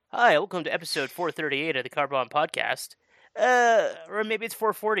Hi, welcome to episode 438 of the Carbon Podcast. Or maybe it's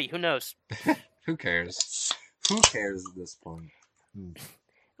 440, who knows? Who cares? Who cares at this point? All I'm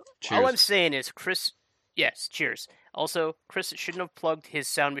Cheers. saying is Chris... Yes, cheers. Also, Chris shouldn't have plugged his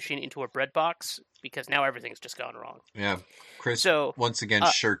sound machine into a bread box, because now everything's just gone wrong. Yeah, Chris So, once again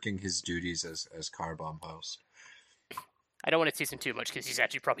shirking his duties as car bomb host. I don't want to tease him too much, because he's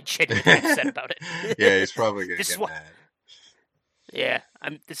actually probably genuinely upset about it. Yeah, he's probably gonna This is get why- mad. Yeah,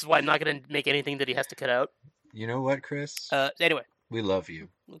 this is why I'm not going to make anything that he has to cut out. You know what, Chris? Anyway, We love you.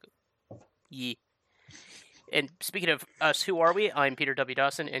 ye. And speaking of us, who are we? I'm Peter W.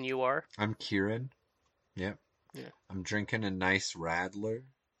 Dawson, and you are? I'm Kieran. Yep. Yeah. I'm drinking a nice Radler.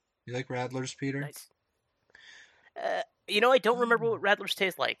 You like Radlers, Peter? Nice. I don't remember what Radlers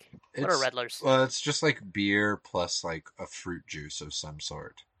taste like. What are Radlers? Well, it's just like beer plus like a fruit juice of some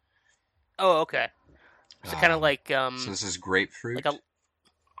sort. Oh, okay. So kind of like So this is grapefruit. like a.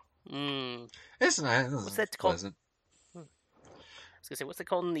 It's nice. What's that called? Pleasant. I was gonna say, what's it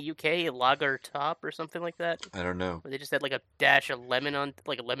called in the UK? Lager top or something like that? I don't know. Where they just had like a dash of lemon on,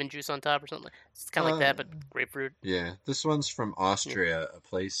 like a lemon juice on top or something. It's kind of like that, but grapefruit. Yeah, this one's from Austria, a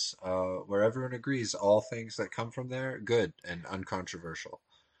place where everyone agrees all things that come from there good and uncontroversial.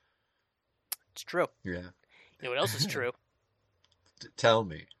 It's true. Yeah. You know what else is true? Tell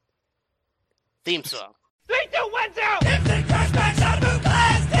me. Theme song. 3, 2, 1, 0! Instant cashback, out of blue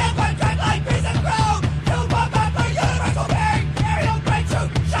glass, tailpipe track like piece of chrome! Kill one man for universal pain! Aerial great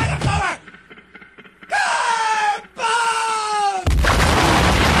shoot, shine of flower! Carbon!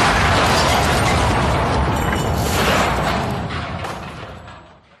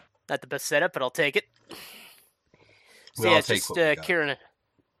 Not the best setup, but I'll take it. We So all yeah, it's take just what we got. Kieran.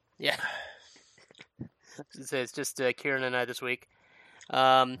 Yeah. It's just Kieran and I this week.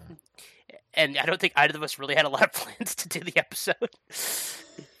 And I don't think either of us really had a lot of plans to do the episode.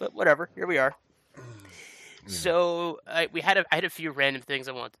 But whatever, here we are. So I had a few random things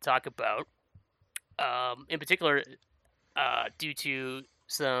I wanted to talk about. In particular, due to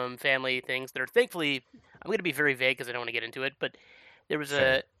some family things that are thankfully, I'm going to be very vague because I don't want to get into it, but there was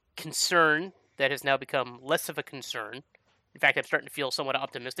a concern that has now become less of a concern. In fact, I'm starting to feel somewhat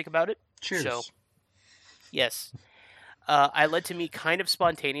optimistic about it. Cheers. So, yes. I led to me kind of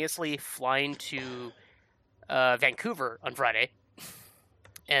spontaneously flying to Vancouver on Friday.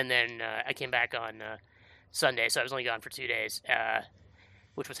 And then I came back on Sunday, so I was only gone for 2 days,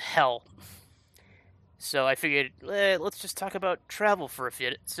 which was hell. So I figured, let's just talk about travel for a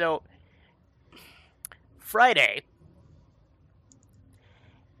bit. So, Friday,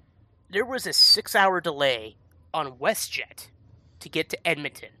 there was a 6-hour delay on WestJet to get to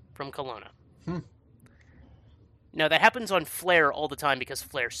Edmonton from Kelowna. Now, that happens on Flair all the time because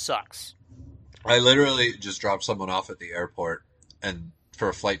Flair sucks. I literally just dropped someone off at the airport and for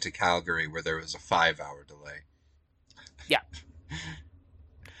a flight to Calgary where there was a 5-hour delay. Yeah.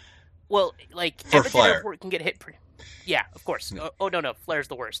 Well, like, For Edmonton Flair. Airport can get hit pretty... Yeah, of course. No. Oh, no, Flair's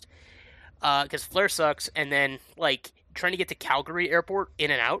the worst. Because Flair sucks, and then, like, trying to get to Calgary Airport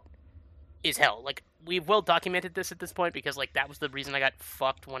in and out is hell. Like, we've well documented this at this point because, like, that was the reason I got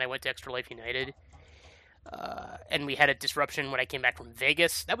fucked when I went to Extra Life United. And we had a disruption when I came back from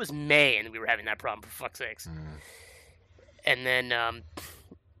Vegas. That was May, and we were having that problem, for fuck's sakes. And then,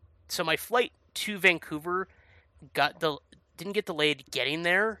 so my flight to Vancouver didn't get delayed getting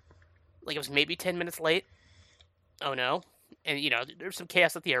there. Like, it was maybe 10 minutes late. Oh, no. And, there's some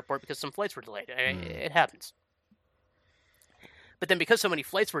chaos at the airport because some flights were delayed. It happens. But then because so many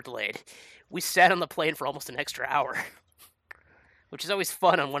flights were delayed, we sat on the plane for almost an extra hour. Which is always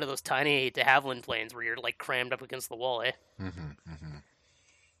fun on one of those tiny de Havilland planes where you're, like, crammed up against the wall, eh?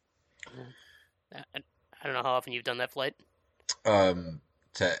 I don't know how often you've done that flight. Edmonton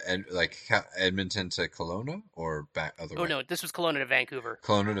to Kelowna or back other way? Oh, no, this was Kelowna to Vancouver.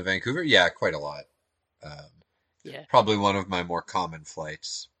 Kelowna to Vancouver? Yeah, quite a lot. Yeah. Probably one of my more common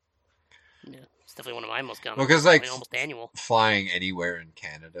flights. Yeah, it's definitely one of my most common. Well, 'cause, like, almost annual. Flying anywhere in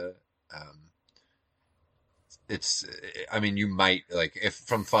Canada, it's, I mean, you might, like, if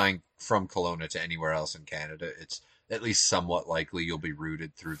from flying from Kelowna to anywhere else in Canada, it's at least somewhat likely you'll be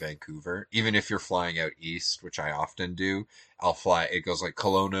routed through Vancouver. Even if you're flying out east, which I often do, it goes like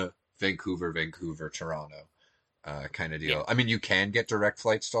Kelowna, Vancouver, Toronto, kind of deal. Yeah. I mean, you can get direct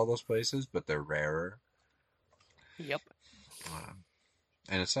flights to all those places, but they're rarer. Yep.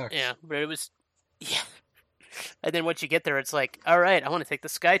 And it sucks. Yeah, but it was... Yeah. And then once you get there, it's like, all right, I want to take the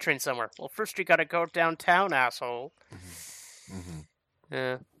SkyTrain somewhere. Well, first you got to go downtown, asshole.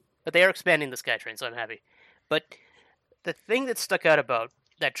 Yeah. But they are expanding the SkyTrain, so I'm happy. But the thing that stuck out about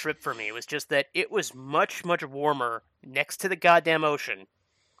that trip for me was just that it was much, much warmer next to the goddamn ocean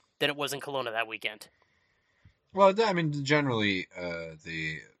than it was in Kelowna that weekend. Well, I mean, generally,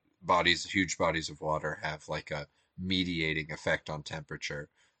 the huge bodies of water have like a mediating effect on temperature,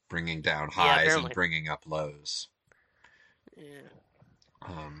 bringing down Yeah, highs and apparently. bringing up lows. Yeah.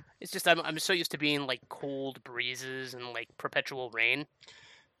 Um, It's just I'm so used to being like cold breezes and like perpetual rain.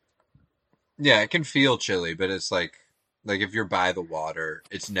 yeah, it can feel chilly, but it's like if you're by the water,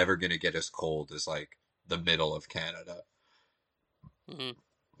 it's never going to get as cold as like the middle of Canada, Hmm.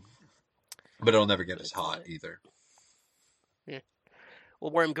 but it'll never get as It's hot either. yeah.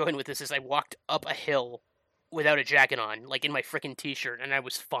 Well, where I'm going with this is I walked up a hill without a jacket on, like in my frickin' t-shirt, and I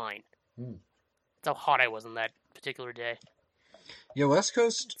was fine. Hmm. That's how hot I was on that particular day. Yeah, West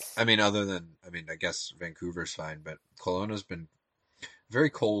Coast, I mean, I guess Vancouver's fine, but Kelowna's been very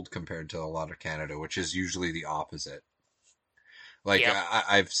cold compared to a lot of Canada, which is usually the opposite. Like, Yeah.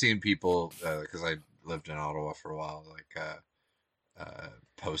 I've seen people, because I lived in Ottawa for a while, like,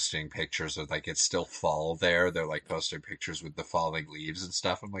 posting pictures of, like, it's still fall there. They're, like, posting pictures with the falling leaves and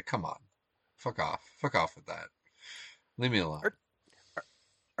stuff. I'm like, come on. Fuck off. Fuck off with that. Leave me alone.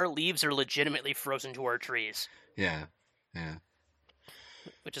 Our leaves are legitimately frozen to our trees, Yeah. Yeah.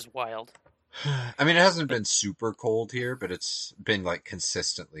 which is wild. I mean, it hasn't been super cold here, but it's been like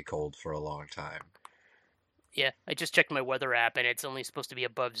consistently cold for a long time. Yeah, I just checked my weather app, and it's only supposed to be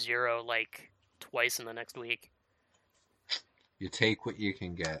above zero like twice in the next week. You take what you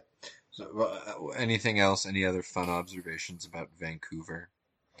can get. So, anything else? Any other fun observations about Vancouver?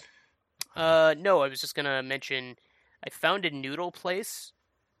 No, I was just gonna mention I found a noodle place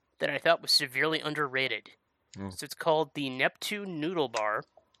that I thought was severely underrated. Oh. So it's called the Neptune Noodle Bar.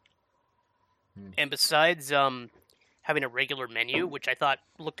 Hmm. And besides having a regular menu, which I thought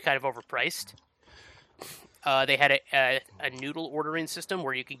looked kind of overpriced, they had a noodle ordering system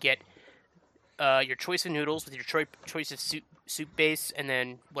where you could get your choice of noodles with your choice of soup base and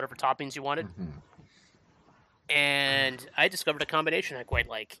then whatever toppings you wanted. Mhm. And I discovered a combination I quite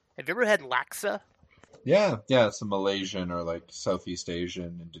like. Have you ever had laksa? Yeah, yeah, it's a Malaysian or like Southeast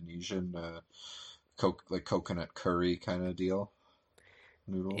Asian, Indonesian, like coconut curry kind of deal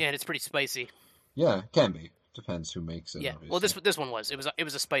noodle. Yeah, and it's pretty spicy. Yeah, it can be. Depends who makes it. Yeah. Obviously. Well, this one was. It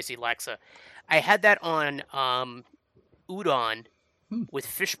was a spicy laksa. I had that on udon with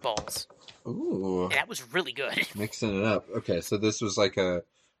fish balls, Ooh, and that was really good. mixing it up. Okay, so this was like a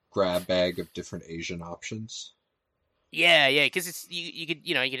grab bag of different Asian options. Yeah, because it's you could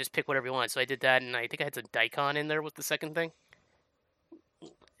you could just pick whatever you want. So I did that, and I think I had some daikon in there with the second thing.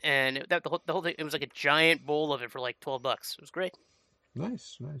 And the whole thing, it was like a giant bowl of it for like $12. It was great.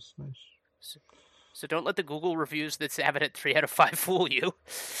 Nice, nice, nice. So don't let the Google reviews that have it at 3 out of 5 fool you.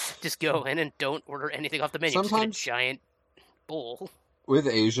 Just go in and don't order anything off the menu. Sometimes- Just get a giant bowl. With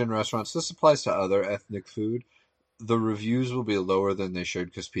Asian restaurants, this applies to other ethnic food. The reviews will be lower than they should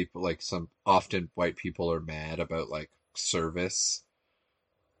because people often white people are mad about like service.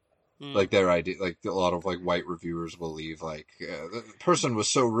 Mm. Like their idea, like a lot of like white reviewers will leave like the person was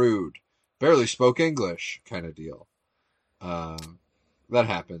so rude, barely spoke English kind of deal. That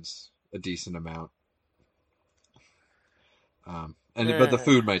happens a decent amount. But the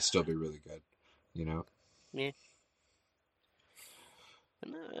food might still be really good, you know. Yeah.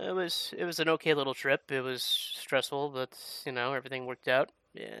 It was an okay little trip. It was stressful, but everything worked out.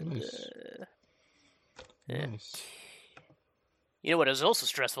 And Nice. yeah. Nice. You know what is also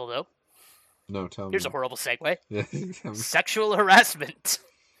stressful though? No, tell Here's a me. horrible segue. Yeah, Sexual harassment.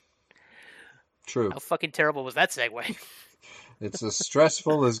 true. How fucking terrible was that segue? It's as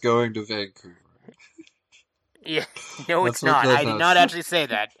stressful as going to Vancouver. Yeah. No, That's it's what not. that I did is. not actually say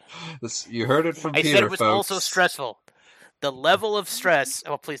that. You heard it from I Peter, said it was folks. also stressful. The level of stress.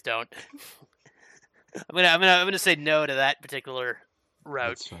 Oh, please don't. I'm gonna say no to that particular route.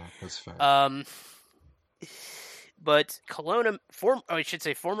 That's fair. That's fair. But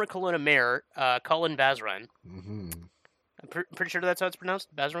former Kelowna mayor Colin Basran. Mm-hmm. I'm pretty sure that's how it's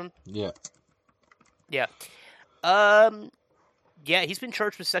pronounced. Basran. Yeah. Yeah. Yeah, he's been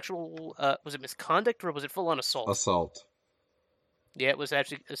charged with sexual. Was it misconduct or was it full-on assault? Assault. Yeah, it was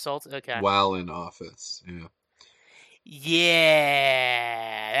actually assault. Okay. While in office. Yeah.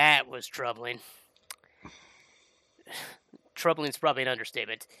 Yeah, that was troubling. Troubling is probably an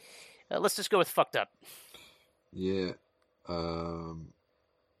understatement. Let's just go with fucked up. Yeah. I'm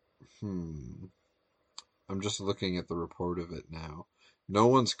just looking at the report of it now. No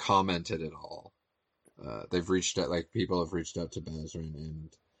one's commented at all. They've reached out, like people have reached out to Basran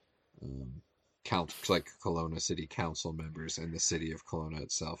and Kelowna City Council members and the city of Kelowna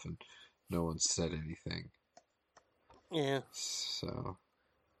itself, and no one said anything. Yeah. So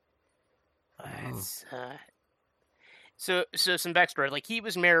It's So some backstory. Like, he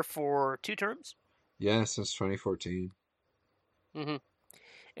was mayor for 2 terms. Yeah, since 2014. Mm-hmm.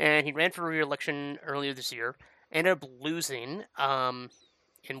 And he ran for re-election earlier this year. Ended up losing.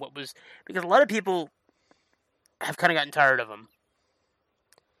 In what was because a lot of people have kind of gotten tired of him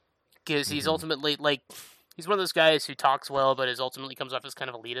because he's Mhm. ultimately like he's one of those guys who talks well, but is ultimately comes off as kind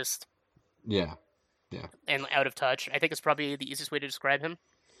of elitist Yeah. and out of touch. I think it's probably the easiest way to describe him.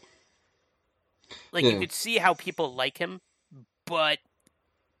 Like, you Yeah. could see how people like him, but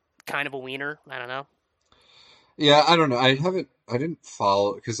kind of a wiener. I don't know. Yeah, I don't know. I didn't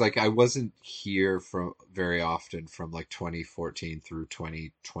follow because like I wasn't here from very often from like 2014 through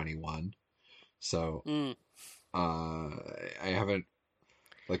 2021. So, Mm. uh I haven't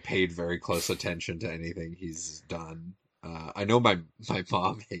like paid very close attention to anything he's done. I know my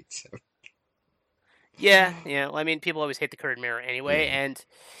mom hates him. Yeah, yeah. Well, I mean, people always hate the current mayor anyway, Yeah. and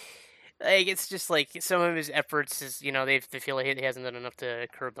like it's just like some of his efforts is they feel like he hasn't done enough to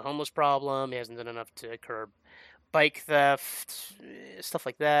curb the homeless problem. He hasn't done enough to curb bike theft, stuff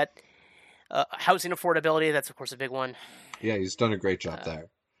like that. Housing affordability, that's of course a big one. Yeah, he's done a great job Uh, there.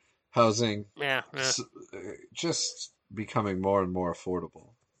 Housing yeah, yeah, just becoming more and more affordable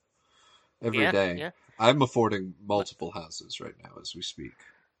every yeah, day. yeah. I'm affording multiple houses right now as we speak.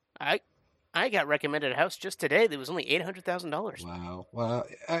 I I got recommended a house just today that was only $800,000. Wow. Wow.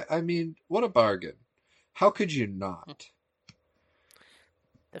 I mean, what a bargain. How could you not?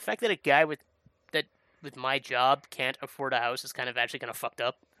 The fact that a guy that with my job can't afford a house is kind of actually kind of fucked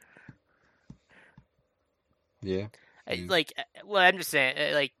up. Yeah. Yeah. Well, I'm just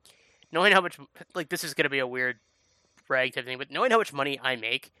saying, like, knowing how much, like, this is gonna be a weird brag type thing, but knowing how much money I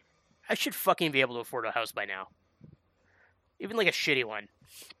make, I should fucking be able to afford a house by now, even like a shitty one.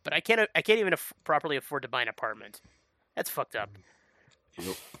 But I can't. I can't even properly afford to buy an apartment. That's fucked up.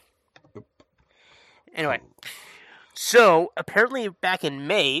 Yep. Anyway, so apparently back in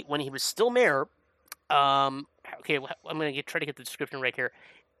May when he was still mayor, okay, I'm gonna try to get the description right here.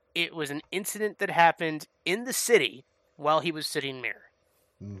 It was an incident that happened in the city while he was sitting mayor.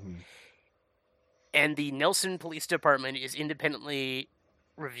 Mm-hmm. And the Nelson Police Department is independently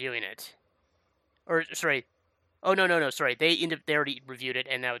reviewing it. Or sorry, oh no, sorry, they already reviewed it,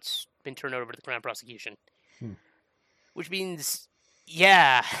 and now it's been turned over to the Crown Prosecution. Hmm. Which means,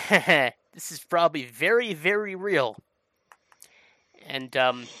 yeah, this is probably very, very real. And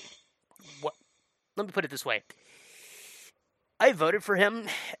what? Let me put it this way: I voted for him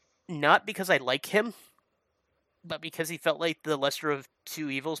not because I like him, but because he felt like the lesser of two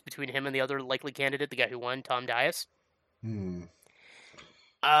evils between him and the other likely candidate, the guy who won, Tom Dias. Hmm.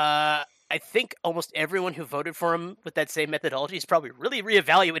 I think almost everyone who voted for him with that same methodology is probably really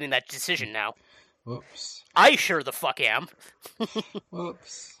reevaluating that decision now. Whoops. I sure the fuck am.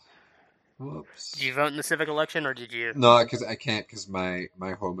 Whoops. Whoops. Did you vote in the civic election, or did you? No, because I can't, because my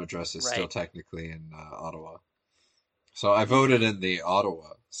home address is still Right. technically in Ottawa. So I voted in the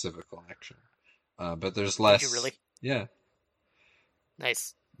Ottawa civic election. But there's less. Did you really? Yeah,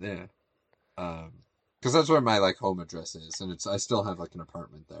 Nice. yeah. Because that's where my like home address is, and I still have like an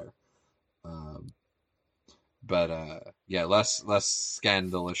apartment there. But yeah, less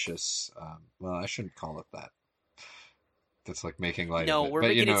scandalous. Well, I shouldn't call it that. That's like making light No, of it. we're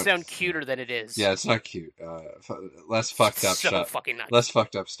But you making know, it sound cuter than it is. yeah, it's not cute. Less fucked up so stuff. fucking nuts. Less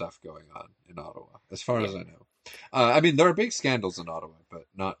fucked up stuff going on in Ottawa, as far Yeah. as I know. I mean, there are big scandals in Ottawa, but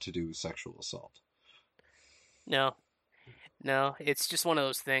not to do with sexual assault. No, it's just one of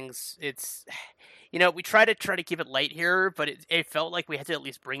those things. It's, we try to keep it light here, but it felt like we had to at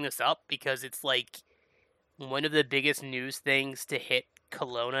least bring this up because it's like one of the biggest news things to hit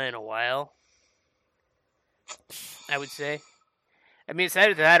Kelowna in a while. I would say. I mean, it's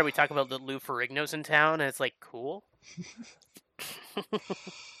either that or we talk about the Lou Ferrigno's in town, and it's like, cool.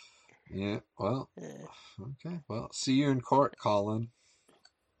 Yeah, well, okay. Well, see you in court, Colin,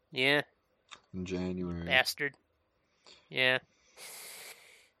 Yeah, in January. bastard. Yeah.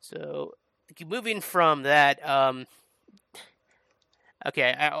 So, moving from that,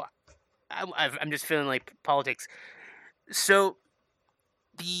 okay, I'm just feeling like politics. So,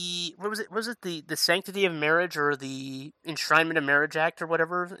 what was it? Was it the Sanctity of Marriage or the Enshrinement of Marriage Act or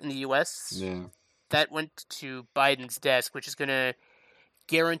whatever in the U.S.? Yeah. That went to Biden's desk, which is going to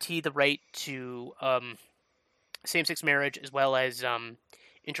guarantee the right to same-sex marriage as well as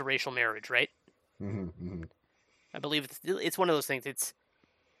interracial marriage, right? Mm-hmm, mm-hmm. I believe it's one of those things. It's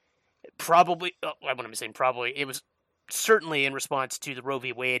probably, I wouldn't be saying probably, it was certainly in response to the Roe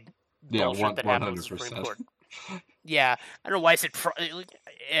v. Wade Yeah, bullshit that happened with the Supreme 100%. Court. Yeah, I don't know why I said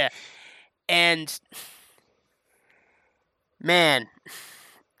yeah. And man,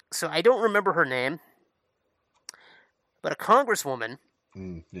 so I don't remember her name, But a congresswoman,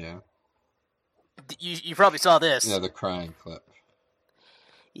 Yeah. you probably saw this. Yeah, the crying clip.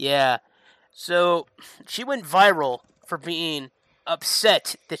 Yeah. So she went viral for being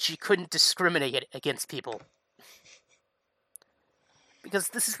upset that she couldn't discriminate against people. Because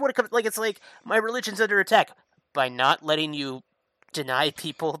this is what it comes like. It's like my religion's under attack by not letting you deny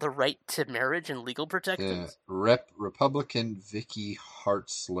people the right to marriage and legal Yeah. protections. Republican Vicky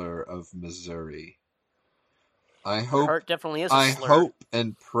Hartzler of Missouri. I Heart definitely is a I slur. hope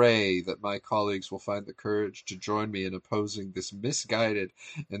and pray that my colleagues will find the courage to join me in opposing this misguided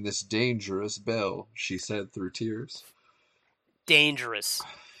and this dangerous bill, she said through tears. Dangerous.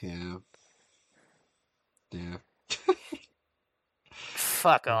 Yeah. Yeah.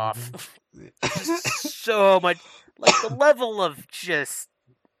 Fuck off. So much. Like, the level of just...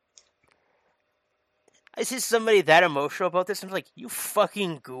 I see somebody that emotional about this, I'm like, you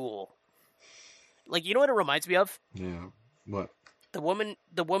fucking ghoul. Like, you know what it reminds me of? Yeah. What? The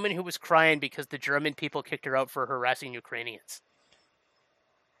woman who was crying because the German people kicked her out for harassing Ukrainians.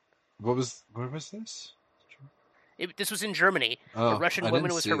 Where was this? This was in Germany. Oh, A Russian I woman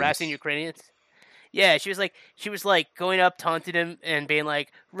didn't was see harassing this. Ukrainians. Yeah, she was like going up, taunting him, and being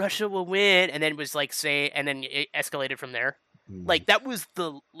like, "Russia will win," and then was like saying, and then it escalated from there. Like, that was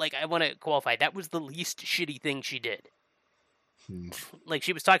I want to qualify, that was the least shitty thing she did. Like,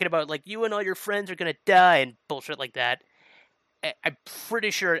 she was talking about, like, you and all your friends are gonna die and bullshit like that. I'm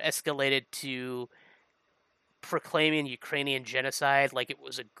pretty sure it escalated to proclaiming Ukrainian genocide like it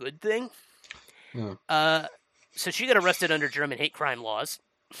was a good thing. Yeah. So she got arrested under German hate crime laws.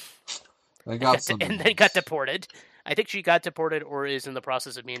 I got some. And then got deported. I think she got deported or is in the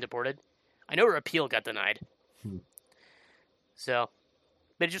process of being deported. I know her appeal got denied. So,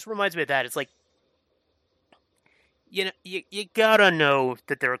 but it just reminds me of that. It's like, you know, you gotta know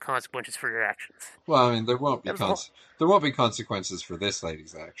that there are consequences for your actions. Well, I mean, there won't be That was there won't be consequences for this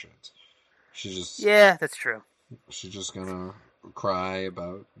lady's actions. Yeah, that's true. She's just gonna cry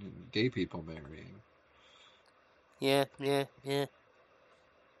about gay people marrying. Yeah.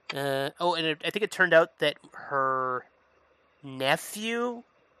 And I think it turned out that her nephew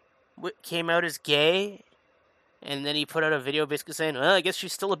came out as gay, and then he put out a video basically saying, "Well, I guess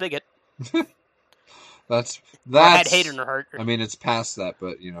she's still a bigot." That's Or had hate in her heart. I mean, it's past that,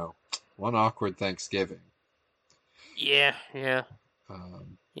 but one awkward Thanksgiving. Yeah.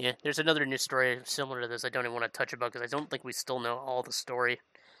 Um, Yeah, there's another news story similar to this I don't even want to touch about because I don't think we still know all the story.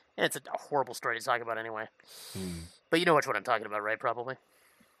 And it's a horrible story to talk about anyway. But you know which one I'm talking about, right? Probably.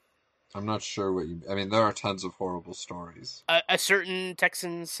 I'm not sure what you... I mean, there are tons of horrible stories. A certain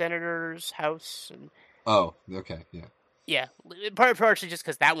Texan senator's house. And Oh, okay, yeah. yeah, partially just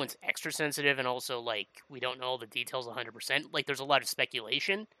because that one's extra sensitive and also, like, we don't know all the details 100%. Like, there's a lot of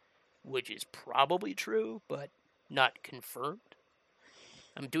speculation, which is probably true, but not confirmed.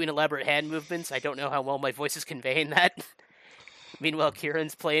 I'm doing elaborate hand movements. I don't know how well my voice is conveying that. Meanwhile,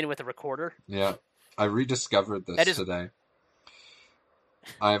 Kieran's playing with a recorder. Yeah, I rediscovered this today.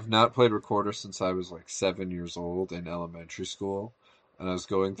 I have not played recorder since I was like 7 years old in elementary school. And I was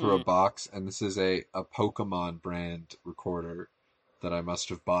going through a box, and this is a Pokemon brand recorder that I must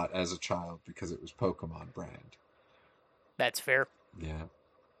have bought as a child because it was Pokemon brand. That's fair. Yeah.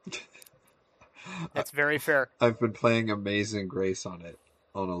 That's very fair. I've been playing Amazing Grace on it,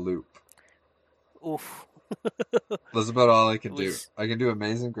 on a loop. Oof. That's about all I can do. I can do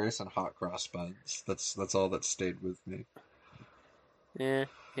Amazing Grace and Hot Cross Buns. That's all that stayed with me. Yeah.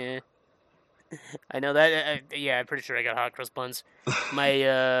 I know that. Yeah, I'm pretty sure I got Hot Cross Buns.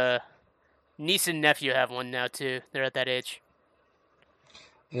 My niece and nephew have one now too. They're at that age.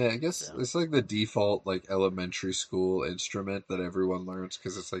 Yeah, I guess it's like the default like elementary school instrument that everyone learns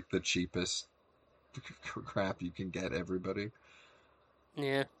because it's like the cheapest crap you can get everybody.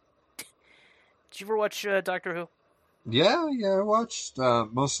 Yeah. Did you ever watch Doctor Who? Yeah, I watched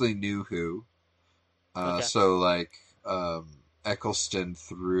mostly New Who. Okay. So like Eccleston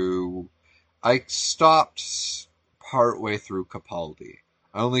through. I stopped partway through Capaldi.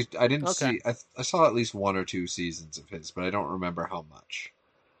 I didn't see. I saw at least 1 or 2 seasons of his, but I don't remember how much.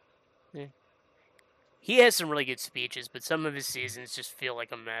 Yeah. He has some really good speeches, but some of his seasons just feel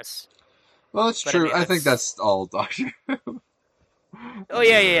like a mess. Well, it's true. I think that's all Doctor Who. Oh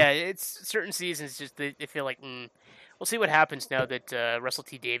yeah. It's certain seasons just they feel like. We'll see what happens now that Russell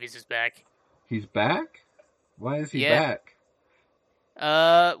T Davies is back. He's back? Why is he back?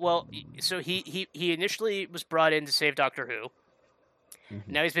 Well, so he initially was brought in to save Doctor Who.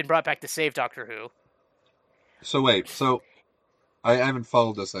 Mm-hmm. Now he's been brought back to save Doctor Who. So wait, I haven't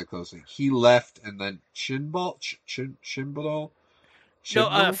followed this that closely. He left, and then Chibnall No,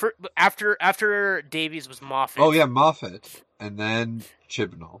 Chibnall? after Davies was Moffat. Oh yeah, Moffat, and then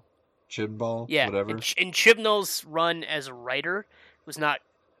Chibnall, Yeah, whatever. and Chibnall's run as a writer was not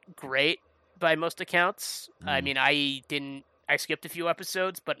great by most accounts. I Mm. mean, I skipped a few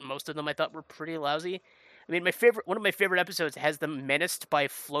episodes, but most of them I thought were pretty lousy. I mean, one of my favorite episodes has them menaced by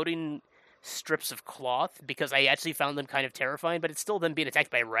floating strips of cloth because I actually found them kind of terrifying, but it's still them being attacked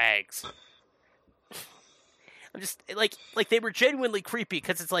by rags. I'm just like they were genuinely creepy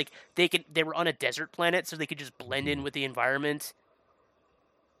because it's like they were on a desert planet, so they could just blend in with the environment.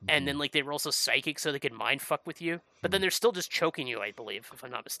 And then, like, they were also psychic, so they could mind fuck with you. But then they're still just choking you, I believe, if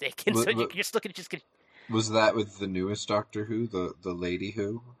I'm not mistaken. So you're just looking at just get... Was that with the newest Doctor Who, the Lady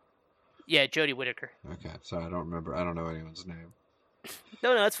Who? Yeah, Jodie Whittaker. Okay, sorry, I don't remember. I don't know anyone's name.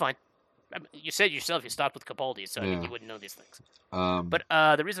 No, that's fine. I mean, you said yourself you stopped with Capaldi, so Yeah. you wouldn't know these things. But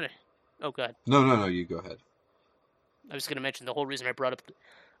The reason Oh, God. no, you go ahead. I was going to mention the whole reason I brought up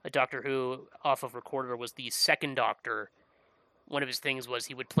a Doctor Who off of Recorder was the second Doctor. One of his things was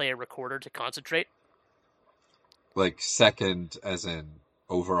he would play a recorder to concentrate. Like second, as in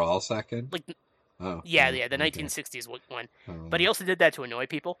overall second. Like, Oh, yeah, okay. the 1960s one. I don't But he know. also did that to annoy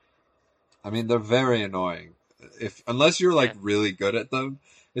people. I mean, they're very annoying. Unless you're like Yeah. really good at them,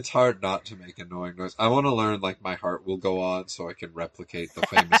 it's hard not to make annoying noise. I want to learn like My Heart Will Go On so I can replicate the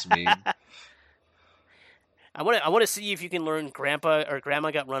famous meme. I want to see if you can learn Grandpa or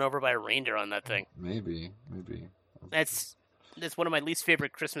Grandma got run over by a reindeer on that thing. Maybe. That's one of my least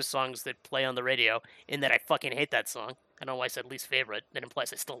favorite Christmas songs that play on the radio, in that I fucking hate that song. I don't know why I said least favorite. That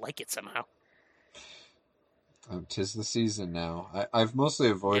implies I still like it somehow. 'Tis the season now. I've mostly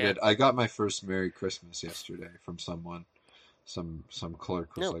avoided. I got my first Merry Christmas yesterday from someone. Some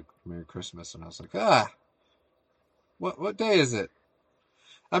clerk was No. like Merry Christmas, and I was like, what day is it?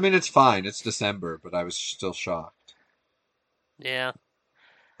 I mean, it's fine. It's December, but I was still shocked. Yeah.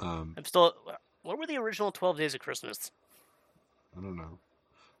 Um, I'm still... What were the original 12 Days of Christmas? I don't know.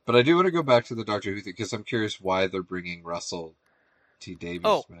 But I do want to go back to the Doctor Who thing because I'm curious why they're bringing Russell T Davies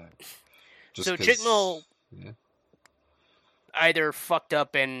back. Just So 'cause- Chibnall Yeah. either fucked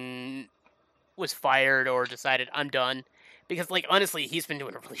up and was fired or decided, I'm done. Because, like, honestly, he's been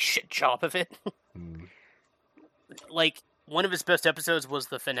doing a really shit job of it. Mm. Like, one of his best episodes was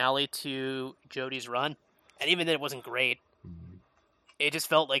the finale to Jodie's run. And even then, it wasn't great. Mm. It just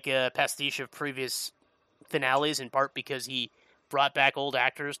felt like a pastiche of previous finales, in part because he brought back old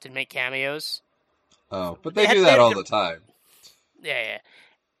actors to make cameos. Oh, but They they had- do they that had all good- the time. Yeah.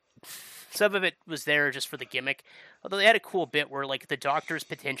 Some of it was there just for the gimmick. Although they had a cool bit where, like, the Doctor's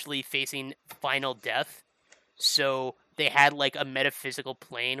potentially facing final death. So they had, like, a metaphysical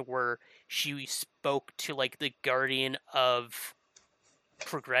plane where she spoke to, like, the guardian of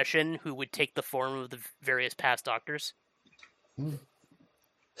progression who would take the form of the various past Doctors. Hmm.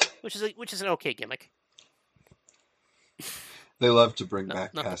 Which is an okay gimmick. They love to bring No,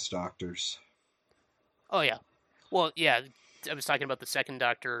 back nothing. past Doctors. Oh, yeah. Well, yeah, I was talking about the second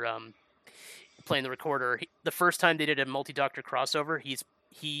Doctor playing the recorder. The first time they did a multi-Doctor crossover,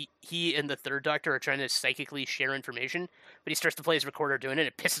 he and the third Doctor are trying to psychically share information, but he starts to play his recorder doing it, and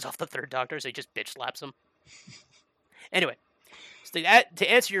it pisses off the third Doctor, so he just bitch slaps him. Anyway, so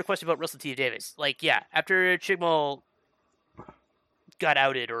to answer your question about Russell T Davies, like, yeah, after Chibnall got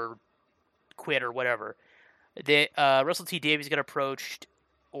outed or quit or whatever, Russell T Davies got approached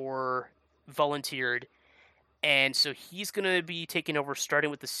or volunteered, and so he's going to be taking over starting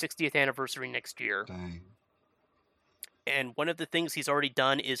with the 60th anniversary next year. Dang. And one of the things he's already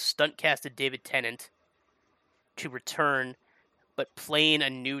done is stunt casted David Tennant to return, but playing a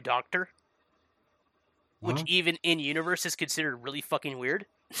new Doctor, which Huh? even in universe is considered really fucking weird.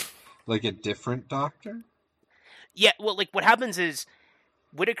 Like a different Doctor? Yeah, well, like, what happens is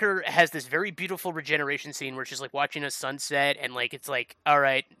Whittaker has this very beautiful regeneration scene where she's, like, watching a sunset, and, like, it's like, all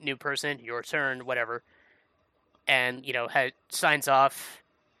right, new person, your turn, whatever. And, you know, signs off,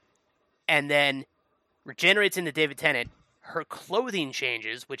 and then regenerates into David Tennant. Her clothing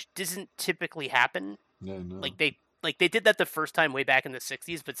changes, which doesn't typically happen. No. Like, they did that the first time way back in the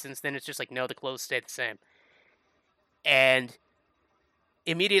 60s, but since then it's just like, no, the clothes stay the same. And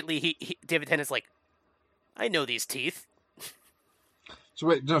immediately David Tennant's like, I know these teeth. So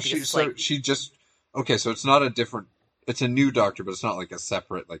wait, no, Because it's so like- she just okay. So it's not a different. It's a new Doctor, but it's not like a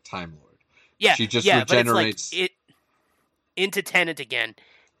separate like Time Lord. Yeah, She just yeah, regenerates- but it's like into Tennant again,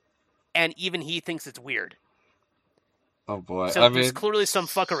 and even he thinks it's weird. Oh boy, So I there's mean clearly some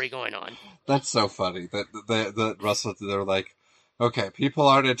fuckery going on. that's so funny that Russell. They're like, okay, people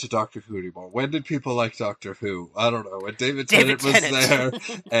aren't into Doctor Who anymore. When did people like Doctor Who? I don't know. When David David Tennant was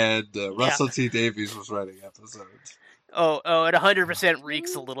Tennant. there and Russell T Davies was writing episodes. It 100%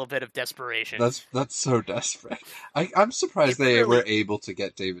 reeks a little bit of desperation. That's so desperate. I'm surprised It they really- were able to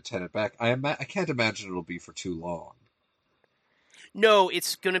get David Tennant back. I can't imagine it'll be for too long. No,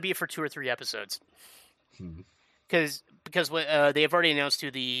 it's going to be for 2 or 3 episodes. Hmm. Because they have already announced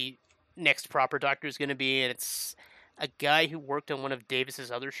who the next proper Doctor is going to be, and it's a guy who worked on one of Davis's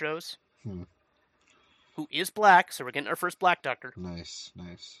other shows, Hmm. who is black, so we're getting our first black Doctor. Nice.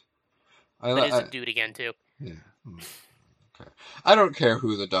 But is a dude again, too. Yeah. Okay. I don't care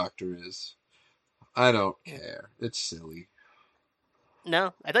who the Doctor is. I don't care. It's silly.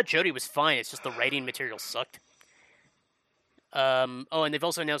 No, I thought Jodie was fine, it's just the writing material sucked. And they've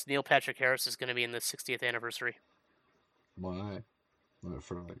also announced Neil Patrick Harris is going to be in the 60th anniversary. Why?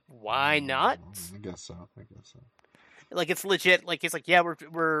 Why not? I guess so. Like, it's legit. Like, it's like, yeah,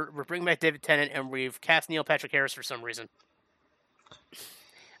 we're bringing back David Tennant, and we've cast Neil Patrick Harris for some reason.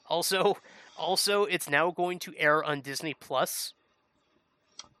 Also, it's now going to air on Disney Plus,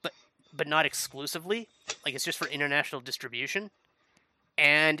 but not exclusively. Like, it's just for international distribution,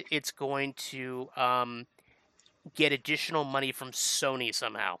 and it's going to get additional money from Sony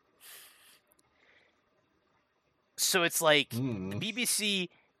somehow. So it's like the BBC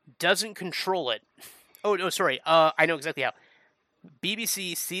doesn't control it. Oh, no, sorry. I know exactly how.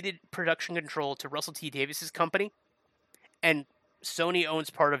 BBC ceded production control to Russell T Davies's company, and Sony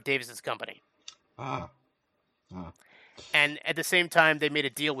owns part of Davis's company. And at the same time, they made a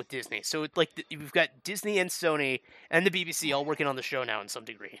deal with Disney. So it's like we've got Disney and Sony and the BBC all working on the show now in some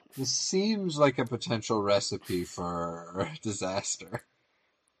degree. This seems like a potential recipe for disaster.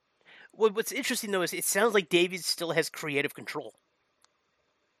 What's interesting, though, is it sounds like Davies still has creative control.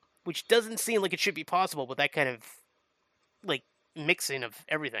 Which doesn't seem like it should be possible with that kind of, like, mixing of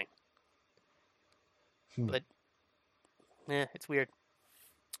everything. But, it's weird.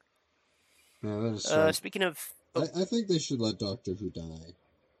 Yeah, that is speaking of... I think they should let Doctor Who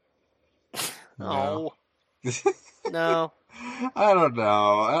die. No. No. I don't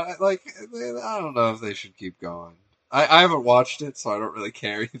know. I don't know if they should keep going. I haven't watched it, so I don't really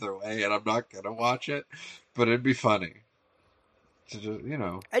care either way, and I'm not gonna watch it. But it'd be funny.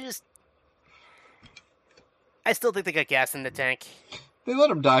 To just, I still think they got gas in the tank. They let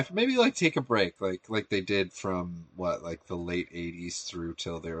him die. Maybe take a break, like they did from the late '80s through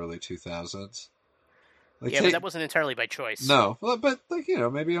till the early 2000s. But that wasn't entirely by choice. No, but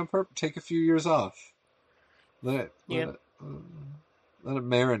maybe on purpose, take a few years off. Let it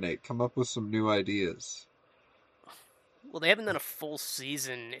marinate. Come up with some new ideas. Well, they haven't done a full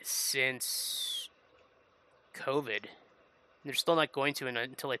season since COVID. They're still not going to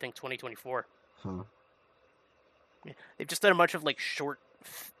until I think 2024. Huh. Yeah. They've just done a bunch of short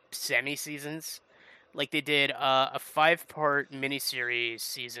semi-seasons. Like they did a 5-part miniseries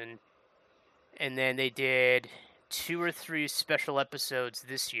season, and then they did 2 or 3 special episodes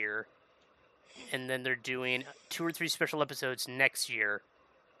this year, and then they're doing 2 or 3 special episodes next year,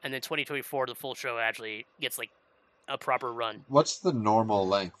 and then 2024 the full show actually gets a proper run. What's the normal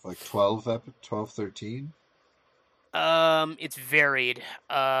length? 12, 13? It's varied.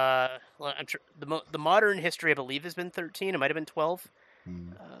 I'm sure the modern history I believe has been 13. It might have been 12.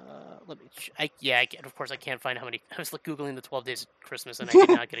 Let me. Of course I can't find how many. I was googling the 12 days of Christmas and I did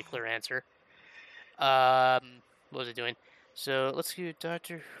not get a clear answer. What was it doing? So let's do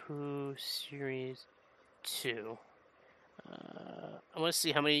Doctor Who series 2. I want to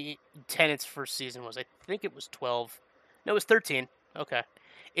see how many Tennant's first season was. I think it was 12. No, it was 13. Okay,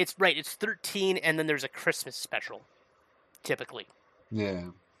 it's right. It's 13, and then there's a Christmas special. Typically. Yeah.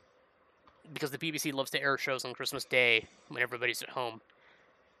 Because the BBC loves to air shows on Christmas Day when everybody's at home.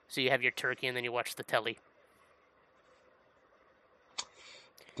 So you have your turkey and then you watch the telly.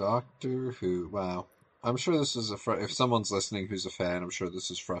 Doctor Who. Wow. I'm sure this is if someone's listening who's a fan, I'm sure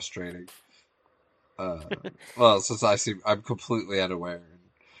this is frustrating. Well, since I'm completely unaware, and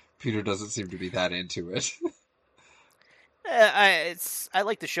Peter doesn't seem to be that into it. I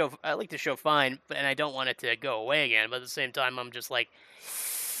like the show. I like the show fine, and I don't want it to go away again. But at the same time, I'm just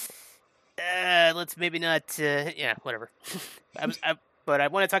let's maybe not. Whatever. But I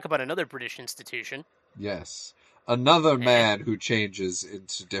want to talk about another British institution. Yes, another man who changes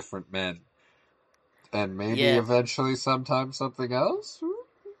into different men, and maybe eventually, sometime, something else.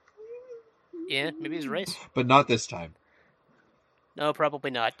 Yeah, maybe his race, but not this time. No,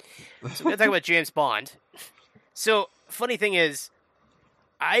 probably not. So we're gonna talk about James Bond. So, funny thing is,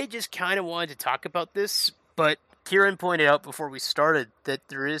 I just kind of wanted to talk about this, but Kieran pointed out before we started that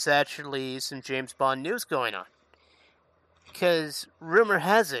there is actually some James Bond news going on. Because rumor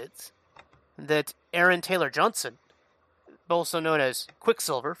has it that Aaron Taylor-Johnson, also known as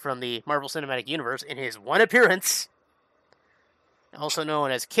Quicksilver from the Marvel Cinematic Universe, in his one appearance Also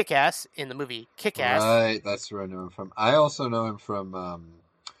known as Kick-Ass in the movie Kick-Ass. Right, that's where I know him from. I also know him from.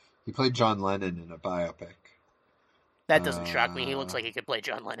 He played John Lennon in a biopic. That doesn't shock me. He looks like he could play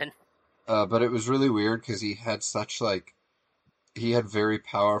John Lennon. But it was really weird because he had he had very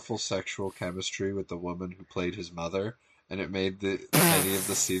powerful sexual chemistry with the woman who played his mother, and it made many of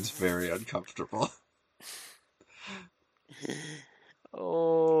the scenes very uncomfortable.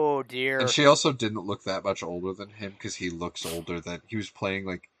 Oh dear. And she also didn't look that much older than him because he looks older than he was playing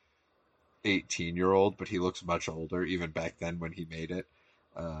like 18-year-old, but he looks much older even back then when he made it.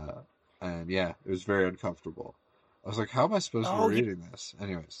 And yeah, it was very uncomfortable. I was like, how am I supposed to be reading this?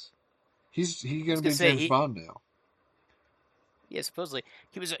 Anyways, he's gonna be James Bond now. Yeah, supposedly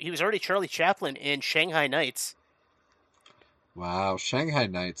he was already Charlie Chaplin in Shanghai Nights. Wow, Shanghai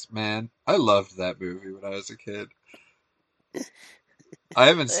Nights, man, I loved that movie when I was a kid. I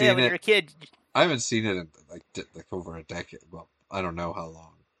haven't seen when you're a kid. I haven't seen it in like over a decade. Well, I don't know how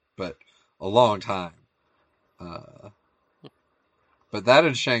long, but a long time. But that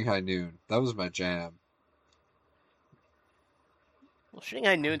and Shanghai Noon, that was my jam. Well,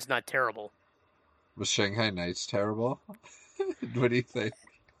 Shanghai Noon's not terrible. Was Shanghai Nights terrible? What do you think?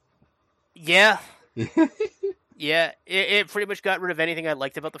 Yeah. Yeah, it pretty much got rid of anything I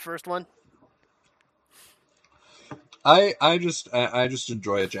liked about the first one. I just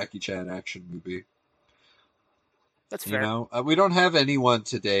enjoy a Jackie Chan action movie. That's fair. You know, we don't have anyone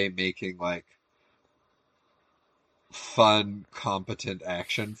today making like fun, competent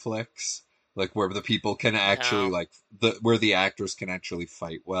action flicks, like where the people can actually where the actors can actually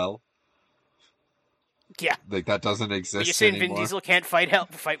fight well. Yeah, like that doesn't exist. You're saying anymore. Vin Diesel can't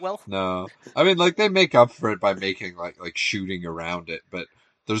fight well? No, I mean like they make up for it by making like shooting around it, but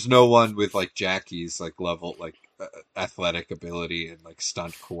there's no one with like Jackie's like level like athletic ability and like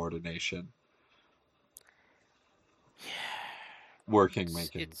stunt coordination. Making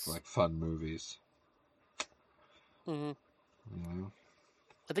like fun movies. Mm-hmm. Yeah.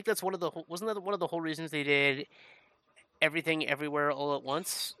 I think that's wasn't that one of the whole reasons they did Everything Everywhere All at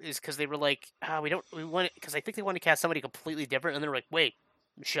Once is because they were like, we want it, because I think they wanted to cast somebody completely different, and they're like, wait,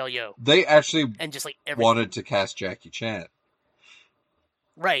 Michelle Yeoh. They actually and just like wanted to cast Jackie Chan.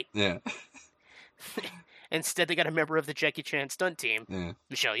 Right. Yeah. Instead, they got a member of the Jackie Chan stunt team,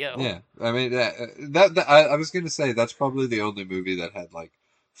 Michelle Yeoh. Yeah, I mean that I was gonna say that's probably the only movie that had like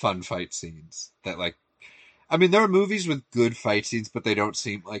fun fight scenes that like. I mean, there are movies with good fight scenes, but they don't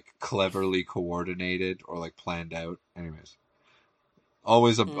seem like cleverly coordinated or like planned out. Anyways,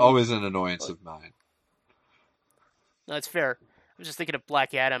 always an annoyance of mine. No, that's fair. I was just thinking of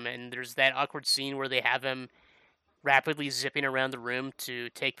Black Adam, and there's that awkward scene where they have him rapidly zipping around the room to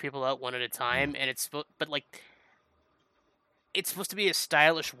take people out one at a time, and it's supposed to be a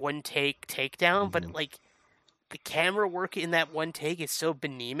stylish one take takedown, but like the camera work in that one take is so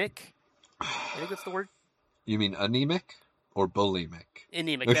bulimic. I think that's the word. You mean anemic or bulimic?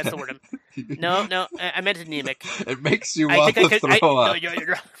 Anemic, okay. That's the word. No, I meant anemic. It makes you want to throw up.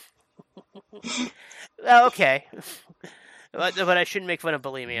 No, okay. But I shouldn't make fun of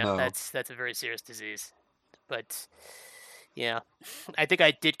bulimia. No. That's a very serious disease. But, yeah. I think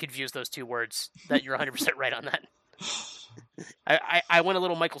I did confuse those two words. That you're 100% right on that. I went a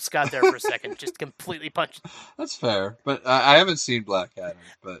little Michael Scott there for a second. Just completely punched. That's fair. But I haven't seen Black Adam,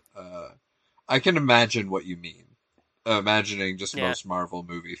 but I can imagine what you mean. Imagining just most Marvel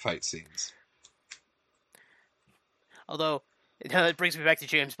movie fight scenes. Although, that brings me back to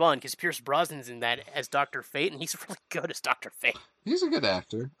James Bond, because Pierce Brosnan's in that as Dr. Fate, and he's really good as Dr. Fate. He's a good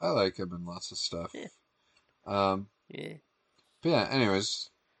actor. I like him in lots of stuff. Yeah. But yeah, anyways.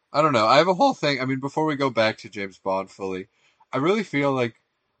 I don't know. I have a whole thing. I mean, before we go back to James Bond fully, I really feel like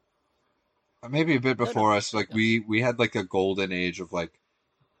maybe a bit before us, like we had like a golden age of like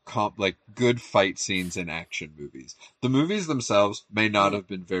good fight scenes in action movies. The movies themselves may not have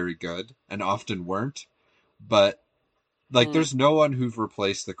been very good and often weren't, but like there's no one who've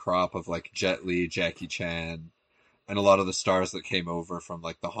replaced the crop of like Jet Li, Jackie Chan, and a lot of the stars that came over from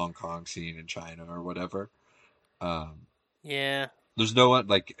like the Hong Kong scene in China or whatever. Yeah. There's no one,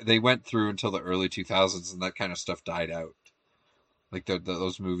 like, they went through until the early 2000s and that kind of stuff died out. Like,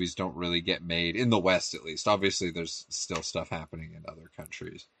 those movies don't really get made, in the West at least. Obviously, there's still stuff happening in other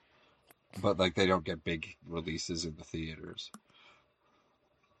countries. But, like, they don't get big releases in the theaters.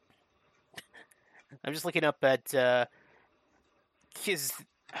 I'm just looking up at,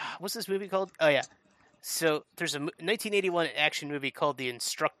 what's this movie called? Oh, yeah. So, there's a 1981 action movie called The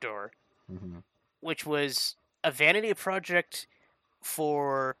Instructor, which was a vanity project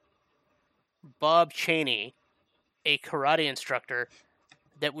for Bob Chaney, a karate instructor,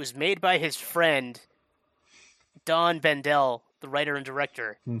 that was made by his friend Don Bendel the writer and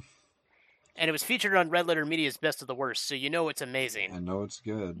director. And it was featured on Red Letter Media's Best of the Worst, so you know it's amazing. I know it's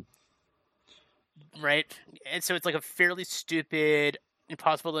good. Right? And so it's like a fairly stupid,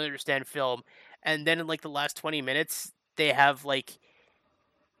 impossible to understand film. And then in like the last 20 minutes, they have like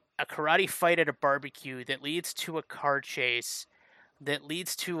a karate fight at a barbecue that leads to a car chase, that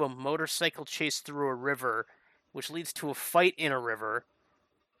leads to a motorcycle chase through a river, which leads to a fight in a river,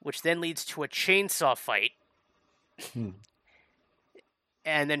 which then leads to a chainsaw fight.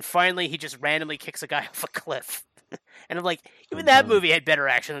 And then finally he just randomly kicks a guy off a cliff. And I'm like, even that movie had better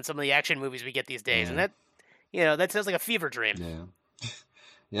action than some of the action movies we get these days. And that, that sounds like a fever dream. Yeah.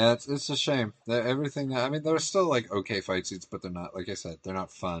 Yeah, it's a shame. Everything, I mean, there's still, like, okay fight scenes, but they're not, like I said, they're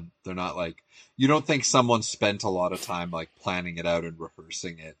not fun. They're not, like, you don't think someone spent a lot of time, like, planning it out and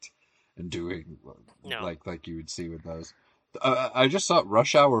rehearsing it and doing, like you would see with those. I just thought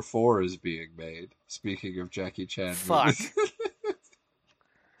Rush Hour 4 is being made, speaking of Jackie Chan Fuck. movies.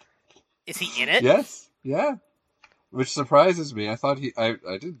 Is he in it? Yes, yeah. Which surprises me. I thought I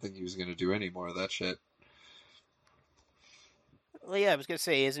didn't think he was going to do any more of that shit. Well, yeah, I was going to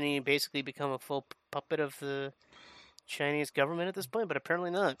say, isn't he basically become a full puppet of the Chinese government at this point? But apparently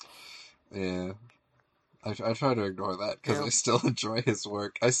not. Yeah. I try to ignore that because I still enjoy his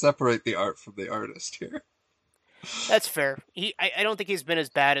work. I separate the art from the artist here. That's fair. I don't think he's been as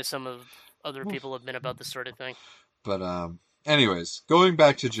bad as some of other people have been about this sort of thing. But, anyways, going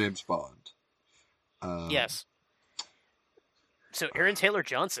back to James Bond. Yes. So, Aaron Taylor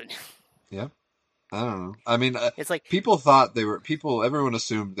Johnson. Yeah. I don't know. I mean, it's like people thought everyone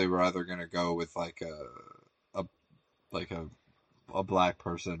assumed they were either going to go with like a black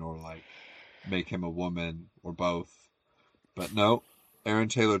person or like make him a woman or both. But no, Aaron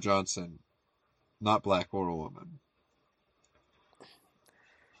Taylor Johnson, not black or a woman.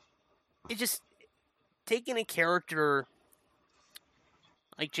 It just taking a character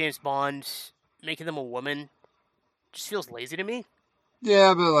like James Bond, making them a woman, just feels lazy to me.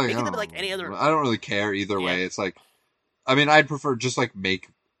 Yeah, but like, making them like any other. I don't really care either way. It's like, I mean, I'd prefer just like make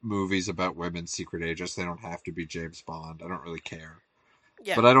movies about women secret agents. They don't have to be James Bond. I don't really care.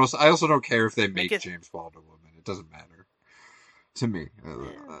 Yeah. But I also don't care if they make James Bond a woman. It doesn't matter to me.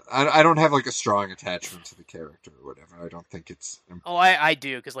 I don't have like a strong attachment to the character or whatever. I don't think it's. Oh, I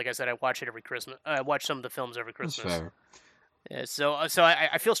do because, like I said, I watch it every Christmas. I watch some of the films every Christmas. That's fair. Yeah, so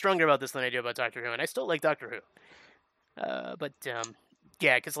I feel stronger about this than I do about Doctor Who, and I still like Doctor Who. But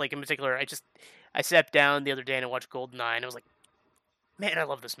yeah, because like in particular, I sat down the other day and I watched GoldenEye, and I was like, man, I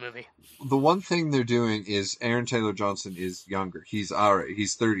love this movie. The one thing they're doing is Aaron Taylor Johnson is younger. He's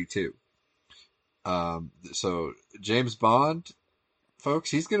 32. So James Bond,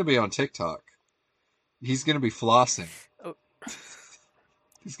 folks, he's going to be on TikTok. He's going to be flossing. Oh.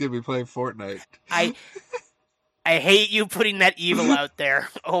 He's going to be playing Fortnite. I hate you putting that evil out there.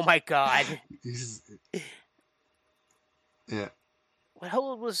 Oh my god. Yeah. How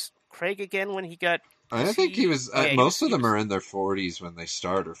old was Craig again when he got... I think he was... most of them are in their 40s when they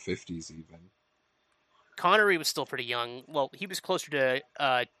start, or 50s even. Connery was still pretty young. Well, he was closer to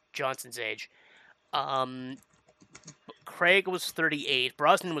Johnson's age. Craig was 38.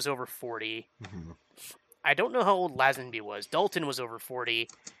 Brosnan was over 40. Mm-hmm. I don't know how old Lazenby was. Dalton was over 40.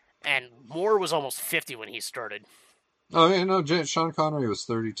 And Moore was almost 50 when he started. Oh, yeah, no, Sean Connery was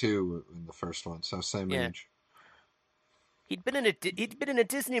 32 in the first one, so same age. He'd been in a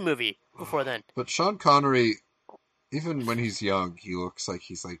Disney movie before then. But Sean Connery, even when he's young, he looks like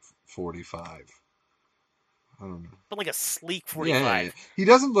he's like 45. I don't know. But like a sleek 45. Yeah. He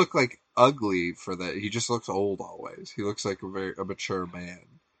doesn't look like ugly for that. He just looks old always. He looks like a mature man.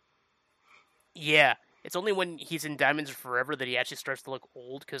 Yeah. It's only when he's in Diamonds Are Forever that he actually starts to look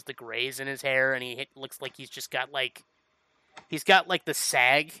old because the gray's in his hair and he looks like he's just got like... He's got like the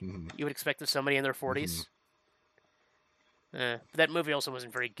sag you would expect of somebody in their 40s. But that movie also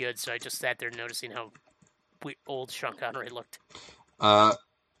wasn't very good, so I just sat there noticing how old Sean Connery looked.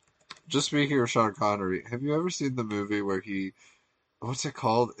 Just speaking of Sean Connery, have you ever seen the movie where he... What's it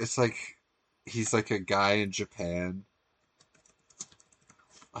called? It's like... He's like a guy in Japan.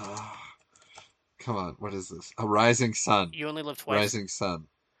 Come on, what is this? A Rising Sun. You Only Live Twice. Rising Sun.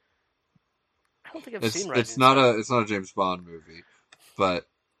 I don't think I've seen Rising Sun. It's not a James Bond movie, but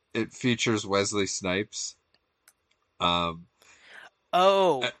it features Wesley Snipes. Oh,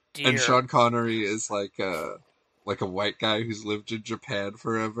 dear. And Sean Connery is like a white guy who's lived in Japan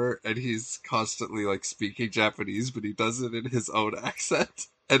forever, and he's constantly like speaking Japanese, but he does it in his own accent,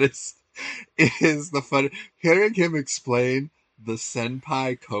 and it is the fun. Hearing him explain the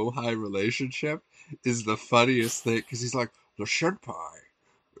senpai kohai relationship is the funniest thing, because he's like, the kohai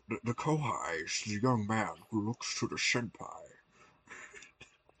is the young man who looks to the senpai.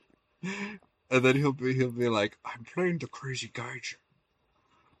 And then he'll be like, I'm playing the crazy gaijin.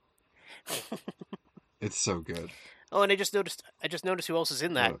 It's so good. Oh, and I just noticed who else is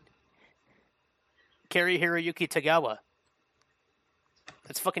in that. What? Kari Hiroyuki Tagawa.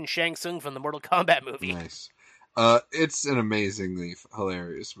 That's fucking Shang Tsung from the Mortal Kombat movie. Nice. It's an amazingly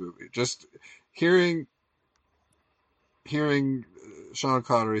hilarious movie. Just hearing Sean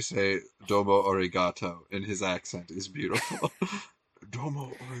Connery say "domo arigato" in his accent is beautiful.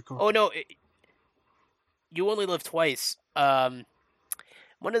 Domo arigato. Oh no, You Only Live Twice. One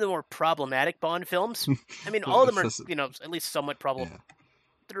of the more problematic Bond films. I mean, all of them are, at least somewhat problematic.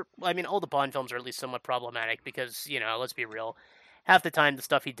 Yeah. All the Bond films are at least somewhat problematic because, let's be real. Half the time, the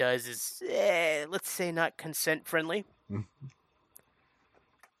stuff he does is, let's say, not consent-friendly.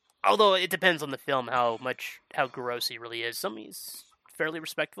 Although it depends on the film how gross he really is. Some he's fairly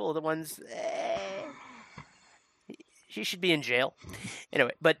respectful. Other ones, he should be in jail.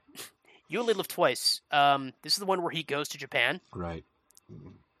 Anyway, but You Only Live Twice. This is the one where he goes to Japan. Right.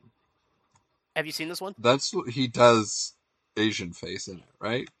 Have you seen this one? That's what he does. Asian face in it,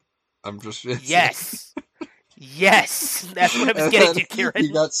 right? I'm just yes. Yes, that's what I was getting to, Kieran.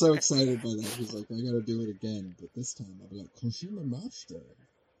 He got so excited by that. He's like, I gotta do it again, but this time I'll be like, Koshima Master.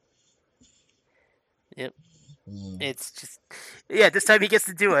 Yep. It's just, this time he gets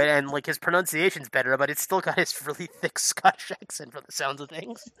to do it, and like his pronunciation's better, but it's still got his really thick Scottish accent for the sounds of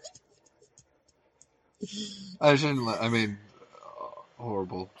things. I shouldn't. I mean,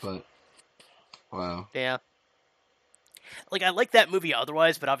 horrible, but wow. Yeah. Like, I like that movie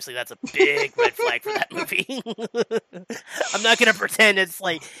otherwise, but obviously that's a big red flag for that movie. I'm not going to pretend it's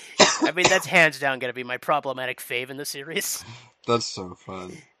like... I mean, that's hands down going to be my problematic fave in the series. That's so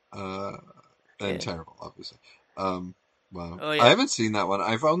fun. And terrible, obviously. Wow. Oh, yeah. I haven't seen that one.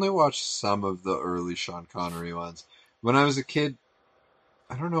 I've only watched some of the early Sean Connery ones. When I was a kid,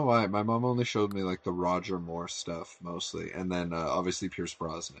 I don't know why, my mom only showed me, like, the Roger Moore stuff, mostly. And then, obviously, Pierce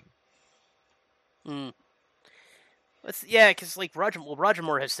Brosnan. Mm. Because like Roger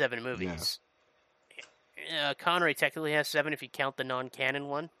Moore has 7 movies. Yeah. Connery technically has 7 if you count the non-canon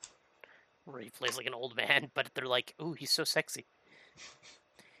one, where he plays like an old man, but they're like, "Ooh, he's so sexy."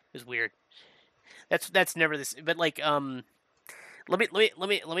 It was weird. That's never this, but like let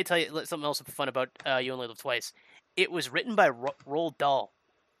me tell you something else fun about You Only Live Twice. It was written by Roald Dahl.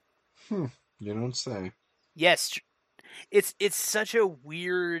 You don't say. Yes, it's such a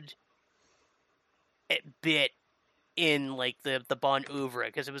weird bit in like the Bond oeuvre,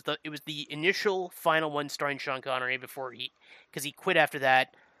 because it was the initial final one starring Sean Connery because he quit after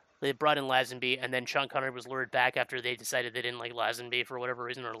that. They brought in Lazenby, and then Sean Connery was lured back after they decided they didn't like Lazenby for whatever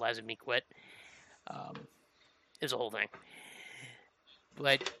reason, or Lazenby quit. It was a whole thing.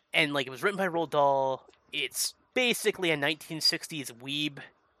 And it was written by Roald Dahl. It's basically a 1960s weeb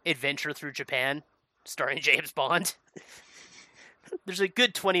adventure through Japan, starring James Bond. There's a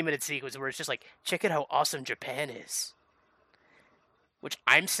good 20-minute sequence where it's just like, check out how awesome Japan is. Which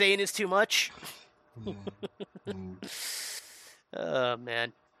I'm saying is too much. Oh,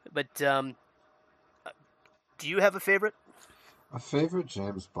 man. But, do you have a favorite? A favorite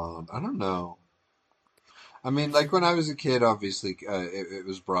James Bond? I don't know. I mean, like, when I was a kid, obviously, it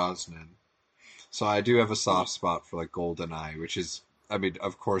was Brosnan. So I do have a soft spot for, like, GoldenEye, which is, I mean,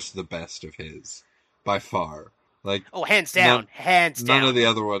 of course, the best of his. By far. Like, hands down. Hands down. None of the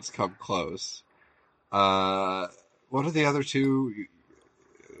other ones come close. What are the other two?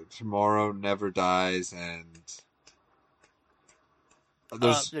 Tomorrow Never Dies, and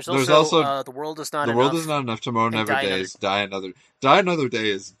there's also The World Is Not The Enough. World Is Not Enough. Tomorrow Never Dies. Die Another Day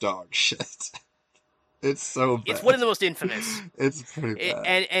is dog shit. It's so bad. It's one of the most infamous. It's pretty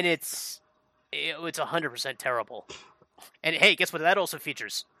bad, and it's 100% terrible. And hey, guess what? That also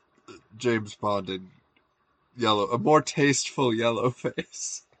features James Bond in a more tasteful yellow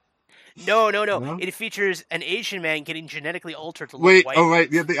face. No. It features an Asian man getting genetically altered to look white. Oh right,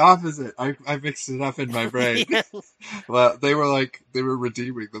 yeah, the opposite. I mixed it up in my brain. Yeah. Well, they were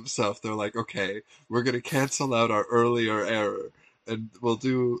redeeming themselves. They're like, okay, we're gonna cancel out our earlier error, and we'll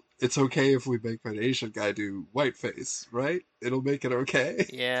do. It's okay if we make an Asian guy do whiteface, right? It'll make it okay.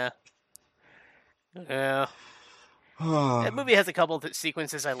 Yeah. Yeah. That movie has a couple of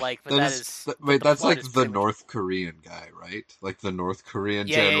sequences I like, but that's like the North Korean guy, right? Like the North Korean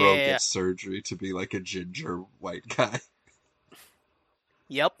general gets surgery to be like a ginger white guy.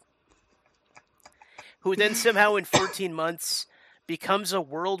 Yep. Who then somehow in 14 months becomes a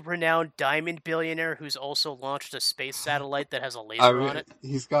world-renowned diamond billionaire who's also launched a space satellite that has a laser on it.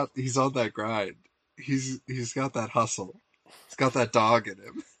 He's on that grind. He's got that hustle. He's got that dog in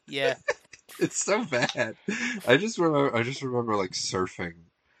him. Yeah. It's so bad. I just remember like surfing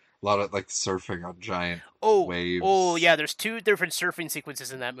A lot of like surfing on giant Oh, waves. oh yeah. There's 2 different surfing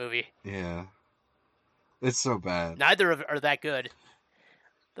sequences in that movie. Yeah. It's so bad. Neither of are that good.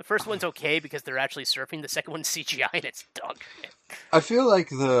 The first one's okay because they're actually surfing. The second one's CGI and it's dog shit. I feel like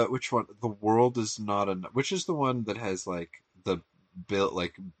which one? The World Is Not Enough. Which is the one that has like the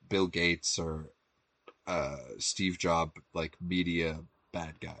Bill Gates or Steve Jobs like media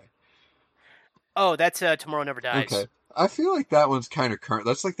bad guy. Oh, that's Tomorrow Never Dies. Okay. I feel like that one's kind of current.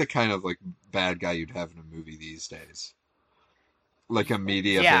 That's like the kind of like bad guy you'd have in a movie these days. Like a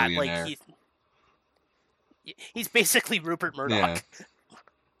media Yeah, billionaire. like he's basically Rupert Murdoch.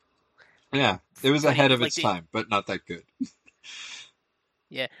 Yeah, it was But ahead of like its time, but not that good.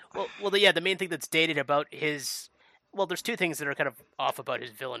 Yeah. The main thing that's dated about his... Well, there's 2 things that are kind of off about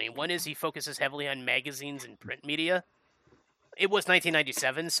his villainy. One is he focuses heavily on magazines and print media. It was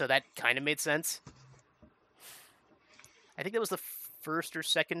 1997, so that kind of made sense. I think that was the first or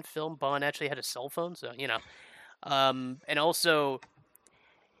second film Bond actually had a cell phone, so, you know. And also,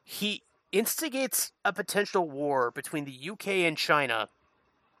 he instigates a potential war between the UK and China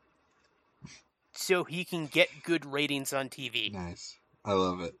so he can get good ratings on TV. Nice. I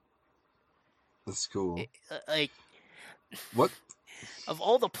love it. That's cool. Like, What of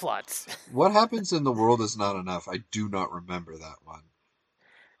all the plots... what happens in The World Is Not Enough? I do not remember that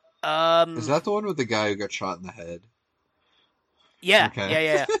one. Is that the one with the guy who got shot in the head? Yeah, Okay.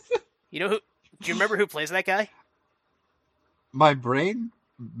 yeah. You know who? Do you remember who plays that guy? My brain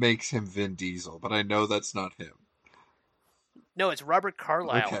makes him Vin Diesel, but I know that's not him. No, it's Robert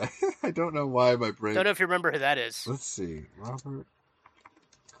Carlyle. Okay. I don't know why my brain... Don't know if you remember who that is. Let's see. Robert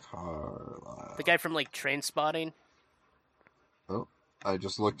Carlyle. The guy from like Train Spotting. Oh, I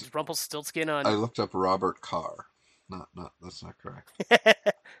just looked... Is Rumpelstiltskin I on. looked up Robert Carr. Not, that's not correct.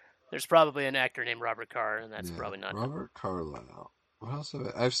 There's probably an actor named Robert Carr, and that's Yeah, probably not. Robert Carlyle. What else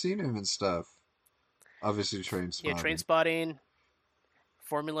have I've seen him in stuff. Obviously, Train Spotting. Yeah, Train Spotting.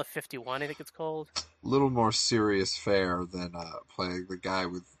 Formula 51, I think it's called. A little more serious fare than playing the guy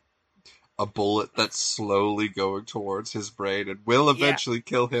with a bullet that's slowly going towards his brain and will eventually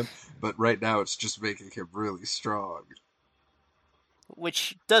kill him, but right now it's just making him really strong.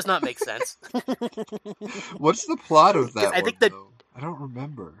 Which does not make sense. What's the plot of that I one, think that- though? I don't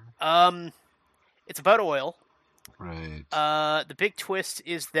remember. It's about oil. Right. The big twist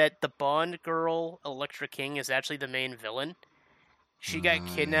is that the Bond girl, Electra King, is actually the main villain. She got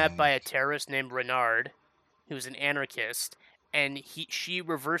kidnapped by a terrorist named Renard, who's an anarchist, and she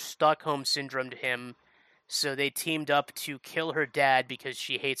reversed Stockholm Syndromed him, so they teamed up to kill her dad because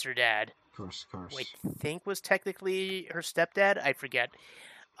she hates her dad. Of course. Who I think was technically her stepdad. I forget.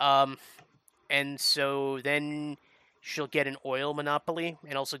 And so then she'll get an oil monopoly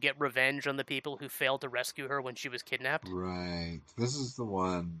and also get revenge on the people who failed to rescue her when she was kidnapped. Right. This is the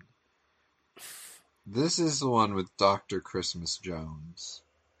one. This is the one with Dr. Christmas Jones.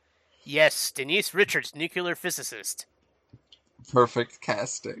 Yes, Denise Richards, nuclear physicist. Perfect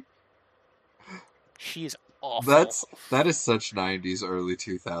casting. She's awful. That is such 90s, early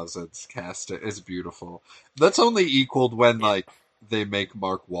 2000s casting. It's beautiful. That's only equaled when like they make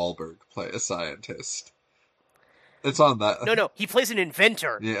Mark Wahlberg play a scientist. It's on that. No, he plays an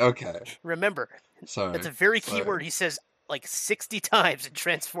inventor. Yeah, okay. Remember, Sorry. that's a very key Sorry. word. He says like 60 times in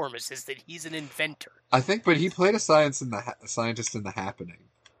Transformers is that he's an inventor. I think, but he played a scientist in The Happening.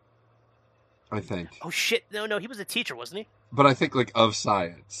 I think. Oh shit! No, he was a teacher, wasn't he? But I think like of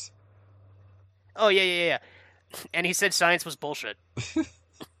science. Oh yeah. And he said science was bullshit.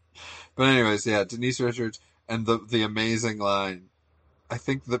 But anyways, yeah, Denise Richards and the amazing line. I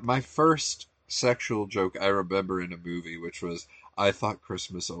think that my first sexual joke I remember in a movie, which was, "I thought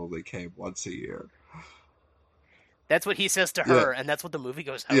Christmas only came once a year." That's what he says to her, and that's what the movie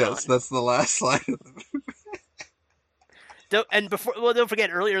goes out on. Yes, that's the last line of the movie. Don't forget,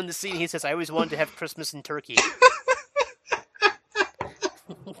 earlier in the scene, he says, "I always wanted to have Christmas in Turkey."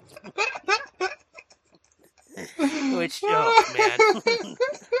 Which, oh man.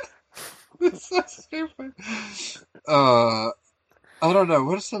 It's so stupid. I don't know.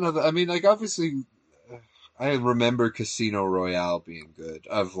 What's another? I mean, like, obviously, I remember Casino Royale being good,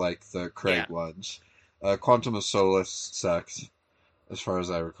 of, like, the Craig ones. Quantum of Solace sucks, as far as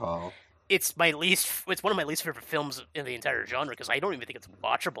I recall. It's one of my least favorite films in the entire genre, because I don't even think it's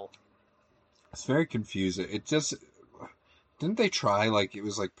watchable. It's very confusing. It just... Didn't they try, like, it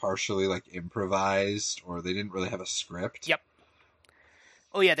was, like, partially, like, improvised, or they didn't really have a script? Yep.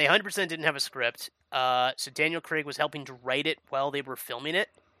 Oh, yeah, they 100% didn't have a script. So Daniel Craig was helping to write it while they were filming it.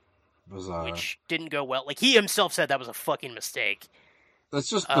 Bizarre. Which didn't go well. Like, he himself said that was a fucking mistake. That's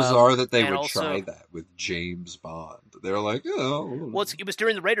just bizarre that they and would also- try that with James Bond. They're like, oh. Well, it was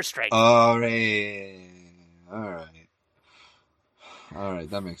during the writer's strike. All right.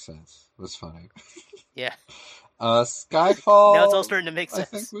 That makes sense. That's funny. Yeah. Skyfall. Now it's all starting to make I sense.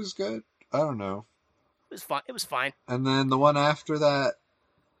 think was good. I don't know. It was fine. It was fine. And then the one after that,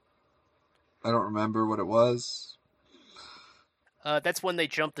 I don't remember what it was. That's when they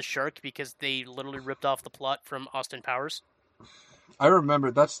jumped the shark because they literally ripped off the plot from Austin Powers. I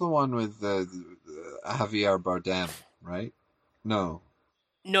remember that's the one with the Javier Bardem, right? No,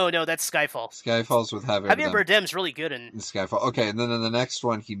 No, that's Skyfall. Skyfall's with Javier Javier Bardem. Bardem's really good in. In Skyfall. Okay, and then in the next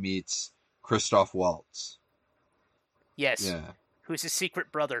one he meets Christoph Waltz. Yes. Yeah, Who's his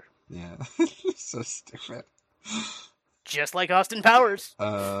secret brother. yeah. So stupid. Just like Austin Powers.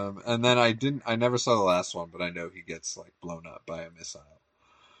 And then I never saw the last one, but I know he gets like blown up by a missile.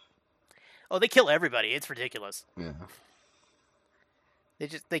 Oh, they kill everybody. It's ridiculous. Yeah.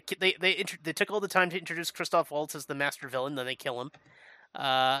 They took all the time to introduce Christoph Waltz as the master villain, then they kill him.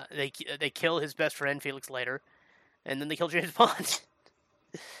 They kill his best friend Felix Leiter, and then they kill James Bond.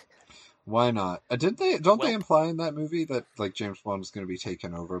 Why not? Don't they Well- imply in that movie that like James Bond is going to be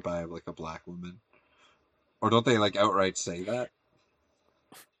taken over by like a black woman? Or don't they like outright say that?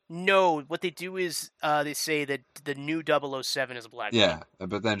 No, what they do is they say that the new 007 is a black Yeah,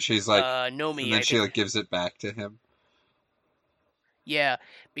 but then she's like, woman. Nomi, and then I she think. like gives it back to him. Yeah,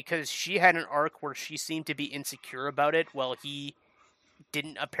 because she had an arc where she seemed to be insecure about it, while he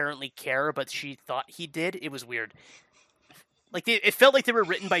didn't apparently care, but she thought he did. It was weird. Like it felt like they were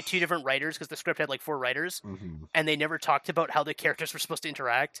written by two different writers because the script had like 4 writers, and they never talked about how the characters were supposed to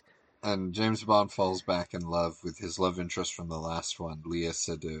interact. And James Bond falls back in love with his love interest from the last one, Leah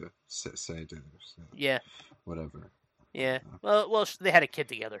Seydoux, Yeah, whatever. yeah. Well, they had a kid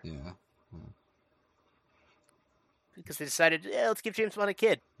together Yeah, because they decided, let's give James Bond a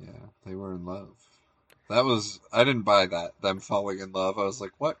kid. yeah, they were in love. I didn't buy that, them falling in love. I was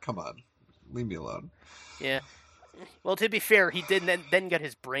like, what? Come on, leave me alone. Yeah. Well, to be fair, he did then got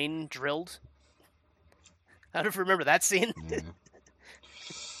his brain drilled. I don't remember that scene. Yeah.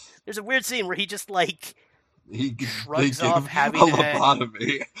 There's a weird scene where he just like They shrugs give off having a a-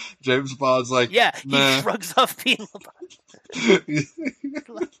 lobotomy. James Bond's like, yeah, he nah. shrugs off being.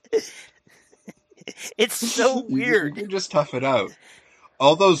 It's so You weird. can just tough it out.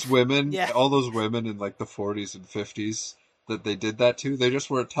 All those women Yeah. in like the 40s and 50s that they did that to, they just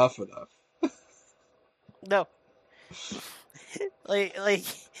weren't tough enough. No. Like,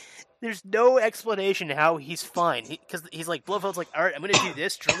 there's no explanation how he's fine. Because he's like, Blofeld's like, all right, I'm going to do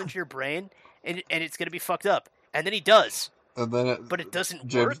this, drill into your brain, and it's going to be fucked up. And then he does. And then But it doesn't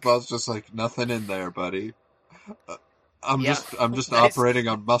James work. Bond's just like, nothing in there, buddy. I'm Yeah. just Nice. operating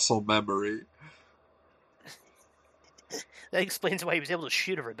on muscle memory. That explains why he was able to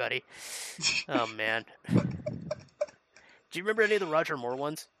shoot everybody. Oh, man. Do you remember any of the Roger Moore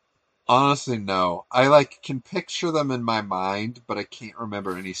ones? Honestly, no. I like can picture them in my mind, but I can't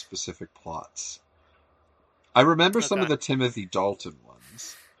remember any specific plots. I remember some of Okay. the Timothy Dalton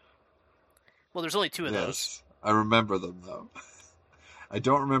ones. Well, there's only 2 of those. Yes, I remember them though. I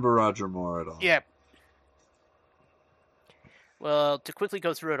don't remember Roger Moore at all. Yeah. Well, to quickly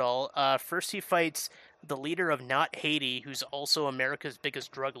go through it all, first he fights the leader of Not Haiti, who's also America's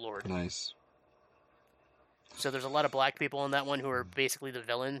biggest drug lord. Nice. So there's a lot of black people in that one who are basically the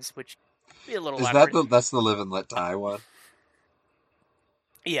villains, which be a little Is elaborate. that's the Live and Let Die one?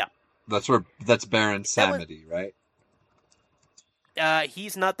 Yeah. That's Baron Samedi, right?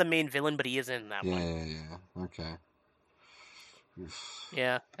 He's not the main villain, but he is in that Yeah, one. yeah. Okay. Oof.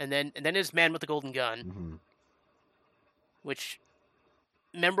 Yeah, and then his Man with the Golden Gun, Mhm. which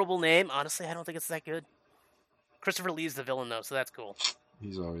memorable name. Honestly, I don't think it's that good. Christopher Lee's the villain though, so that's cool.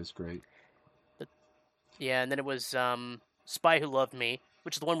 He's always great. Yeah, and then it was Spy Who Loved Me,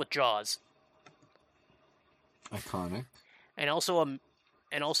 which is the one with Jaws, Iconic. and also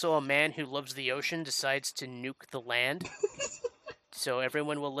a man who loves the ocean decides to nuke the land, so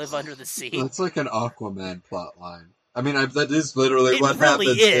everyone will live under the sea. That's like an Aquaman plot line. I mean, that is literally It what really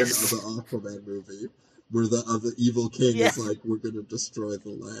happens is. in the Aquaman movie, where the other evil king Yeah. is like, "We're gonna destroy the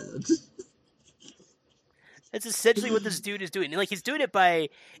land." That's essentially what this dude is doing. Like he's doing it by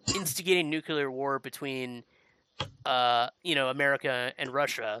instigating nuclear war between, America and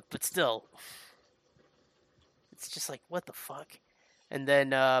Russia. But still, it's just like what the fuck. And then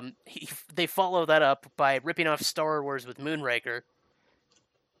they follow that up by ripping off Star Wars with Moonraker,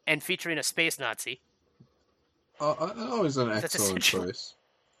 and featuring a space Nazi. Always an That's excellent essentially- choice.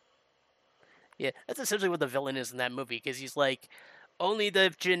 Yeah, that's essentially what the villain is in that movie because he's like, Only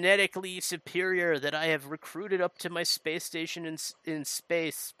the genetically superior that I have recruited up to my space station in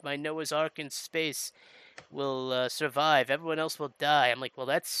space, my Noah's Ark in space, will survive. Everyone else will die. I'm like, well,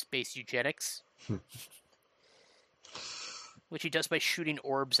 that's space eugenics. Which he does by shooting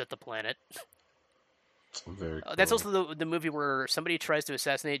orbs at the planet. Very cool. That's also the movie where somebody tries to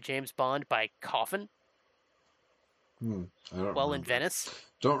assassinate James Bond by coffin I don't while in remember. Venice.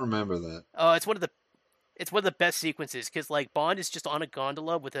 Don't remember that. Oh, it's one of the best sequences because like Bond is just on a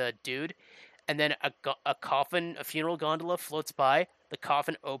gondola with a dude, and then a coffin, a funeral gondola floats by. The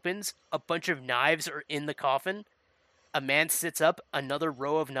coffin opens. A bunch of knives are in the coffin. A man sits up. Another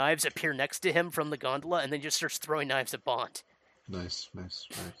row of knives appear next to him from the gondola, and then just starts throwing knives at Bond. Nice.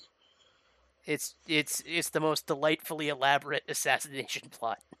 It's the most delightfully elaborate assassination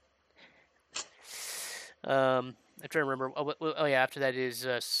plot. I'm trying to remember. Oh yeah, after that is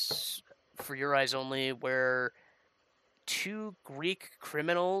For Your Eyes Only, where two Greek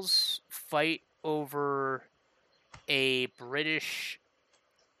criminals fight over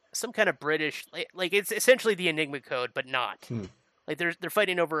some kind of British, like it's essentially the Enigma code, but not. Like they're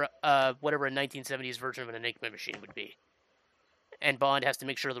fighting over whatever a 1970s version of an Enigma machine would be, and Bond has to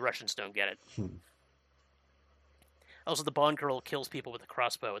make sure the Russians don't get it. Also, the Bond girl kills people with a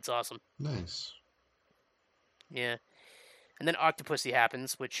crossbow. It's awesome. Nice. Yeah. And then Octopussy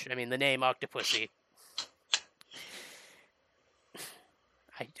happens, which, I mean, the name Octopussy.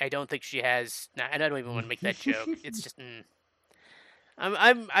 I don't think she has. Nah, I don't even want to make that joke. It's just.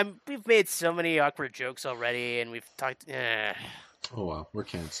 We've made so many awkward jokes already, and we've talked. Oh wow, we're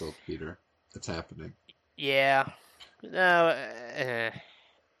canceled, Peter. It's happening. Yeah. No.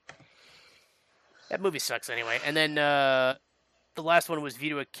 That movie sucks anyway. And then the last one was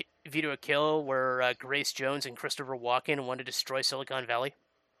View to a Kill, where Grace Jones and Christopher Walken wanted to destroy Silicon Valley.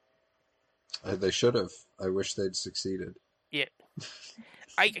 They should have. I wish they'd succeeded. Yeah.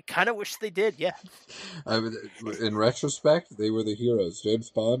 I kind of wish they did, yeah. In retrospect, they were the heroes. James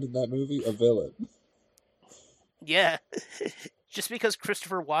Bond in that movie, a villain. Yeah. Just because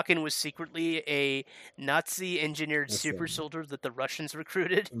Christopher Walken was secretly a Nazi-engineered super soldier that the Russians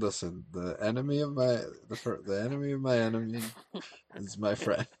recruited. Listen, the enemy of my enemy is my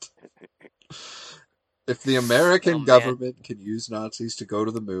friend. If the American government can use Nazis to go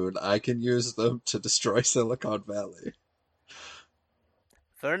to the moon, I can use them to destroy Silicon Valley.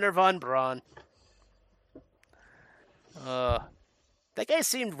 Werner von Braun. That guy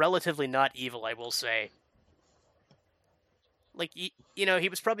seemed relatively not evil, I will say. Like, he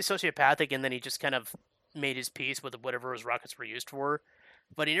was probably sociopathic, and then he just kind of made his peace with whatever his rockets were used for.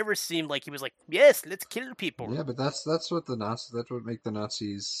 But he never seemed like he was like, yes, let's kill people. Yeah, but that's what make the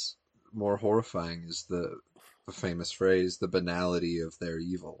Nazis more horrifying, is the famous phrase, the banality of their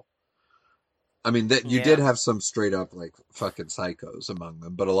evil. I mean, you did have some straight up, like, fucking psychos among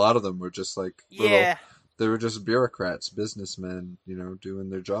them, but a lot of them were just, like, they were just bureaucrats, businessmen, doing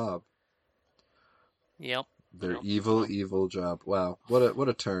their job. Yep. Their evil job. Wow, what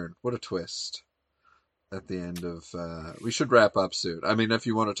a turn, what a twist at the end of... we should wrap up soon. I mean, if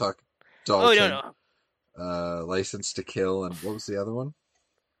you want to talk Dalton, License to Kill, and what was the other one?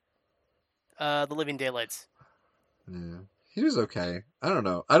 The Living Daylights. Yeah, he was okay. I don't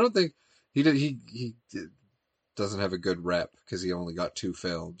know. I don't think... He doesn't have a good rep because he only got 2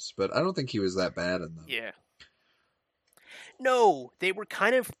 films, but I don't think he was that bad in them. Yeah. No, they were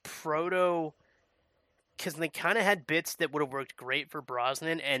kind of proto, because they kind of had bits that would have worked great for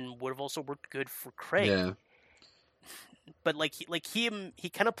Brosnan and would have also worked good for Craig. Yeah. But he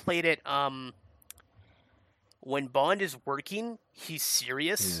kind of played it. When Bond is working, he's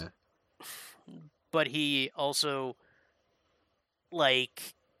serious. Yeah. But he also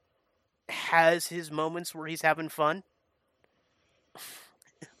has his moments where he's having fun.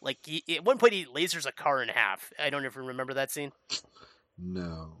 Like, at one point he lasers a car in half. I don't even remember that scene.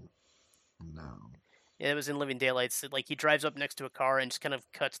 No. Yeah, it was in Living Daylights. Like, he drives up next to a car and just kind of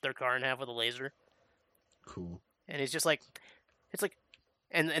cuts their car in half with a laser. Cool. And he's just like, it's like,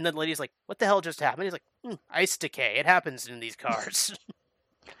 and then the lady's like, what the hell just happened? He's like, ice decay. It happens in these cars.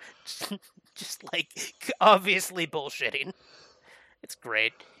 just like, obviously bullshitting. It's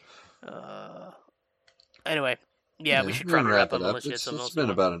great. Anyway, we should try to wrap up. It's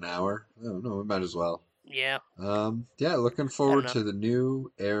been about an hour. No, we might as well. Yeah. Looking forward to the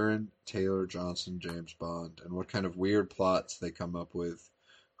new Aaron Taylor Johnson James Bond and what kind of weird plots they come up with.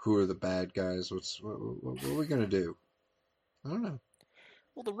 Who are the bad guys? What are we gonna do? I don't know.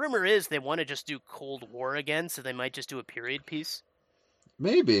 Well, the rumor is they want to just do Cold War again, so they might just do a period piece.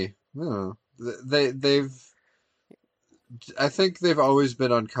 Maybe. I don't know. I think they've always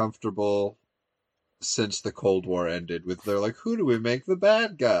been uncomfortable since the Cold War ended. They're like, who do we make the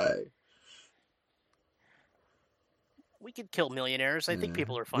bad guy? We could kill millionaires. I think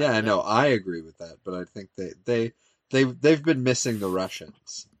people are fine. Yeah, with I know. it. I agree with that, but I think they've been missing the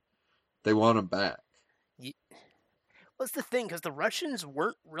Russians. They want them back. What's the thing? Because the Russians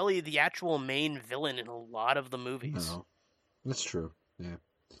weren't really the actual main villain in a lot of the movies. No, that's true. Yeah.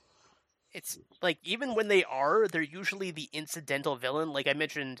 It's like, even when they are, they're usually the incidental villain. Like I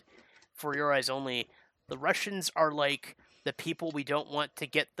mentioned, For Your Eyes Only, the Russians are like the people we don't want to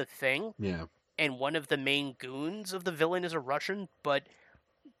get the thing. Yeah. And one of the main goons of the villain is a Russian, but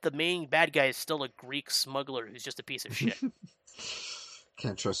the main bad guy is still a Greek smuggler who's just a piece of shit.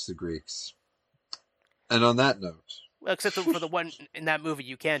 Can't trust the Greeks. And on that note... Well, except for the one in that movie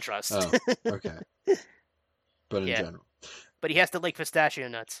you can trust. Oh, okay. But in general. But he has to like pistachio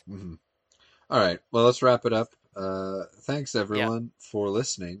nuts. Mm-hmm. All right. Well, let's wrap it up. Thanks, everyone, for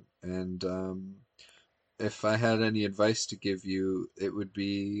listening. And if I had any advice to give you, it would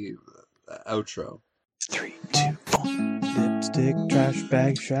be outro. 3, 2, 1. Lipstick, trash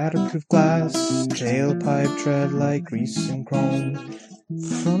bag, shatterproof glass, tailpipe tread like grease and chrome.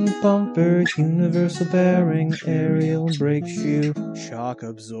 Front bumper, universal bearing, aerial brake shoe, shock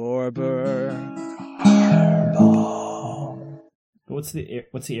absorber. Hardball. What's the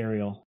aerial?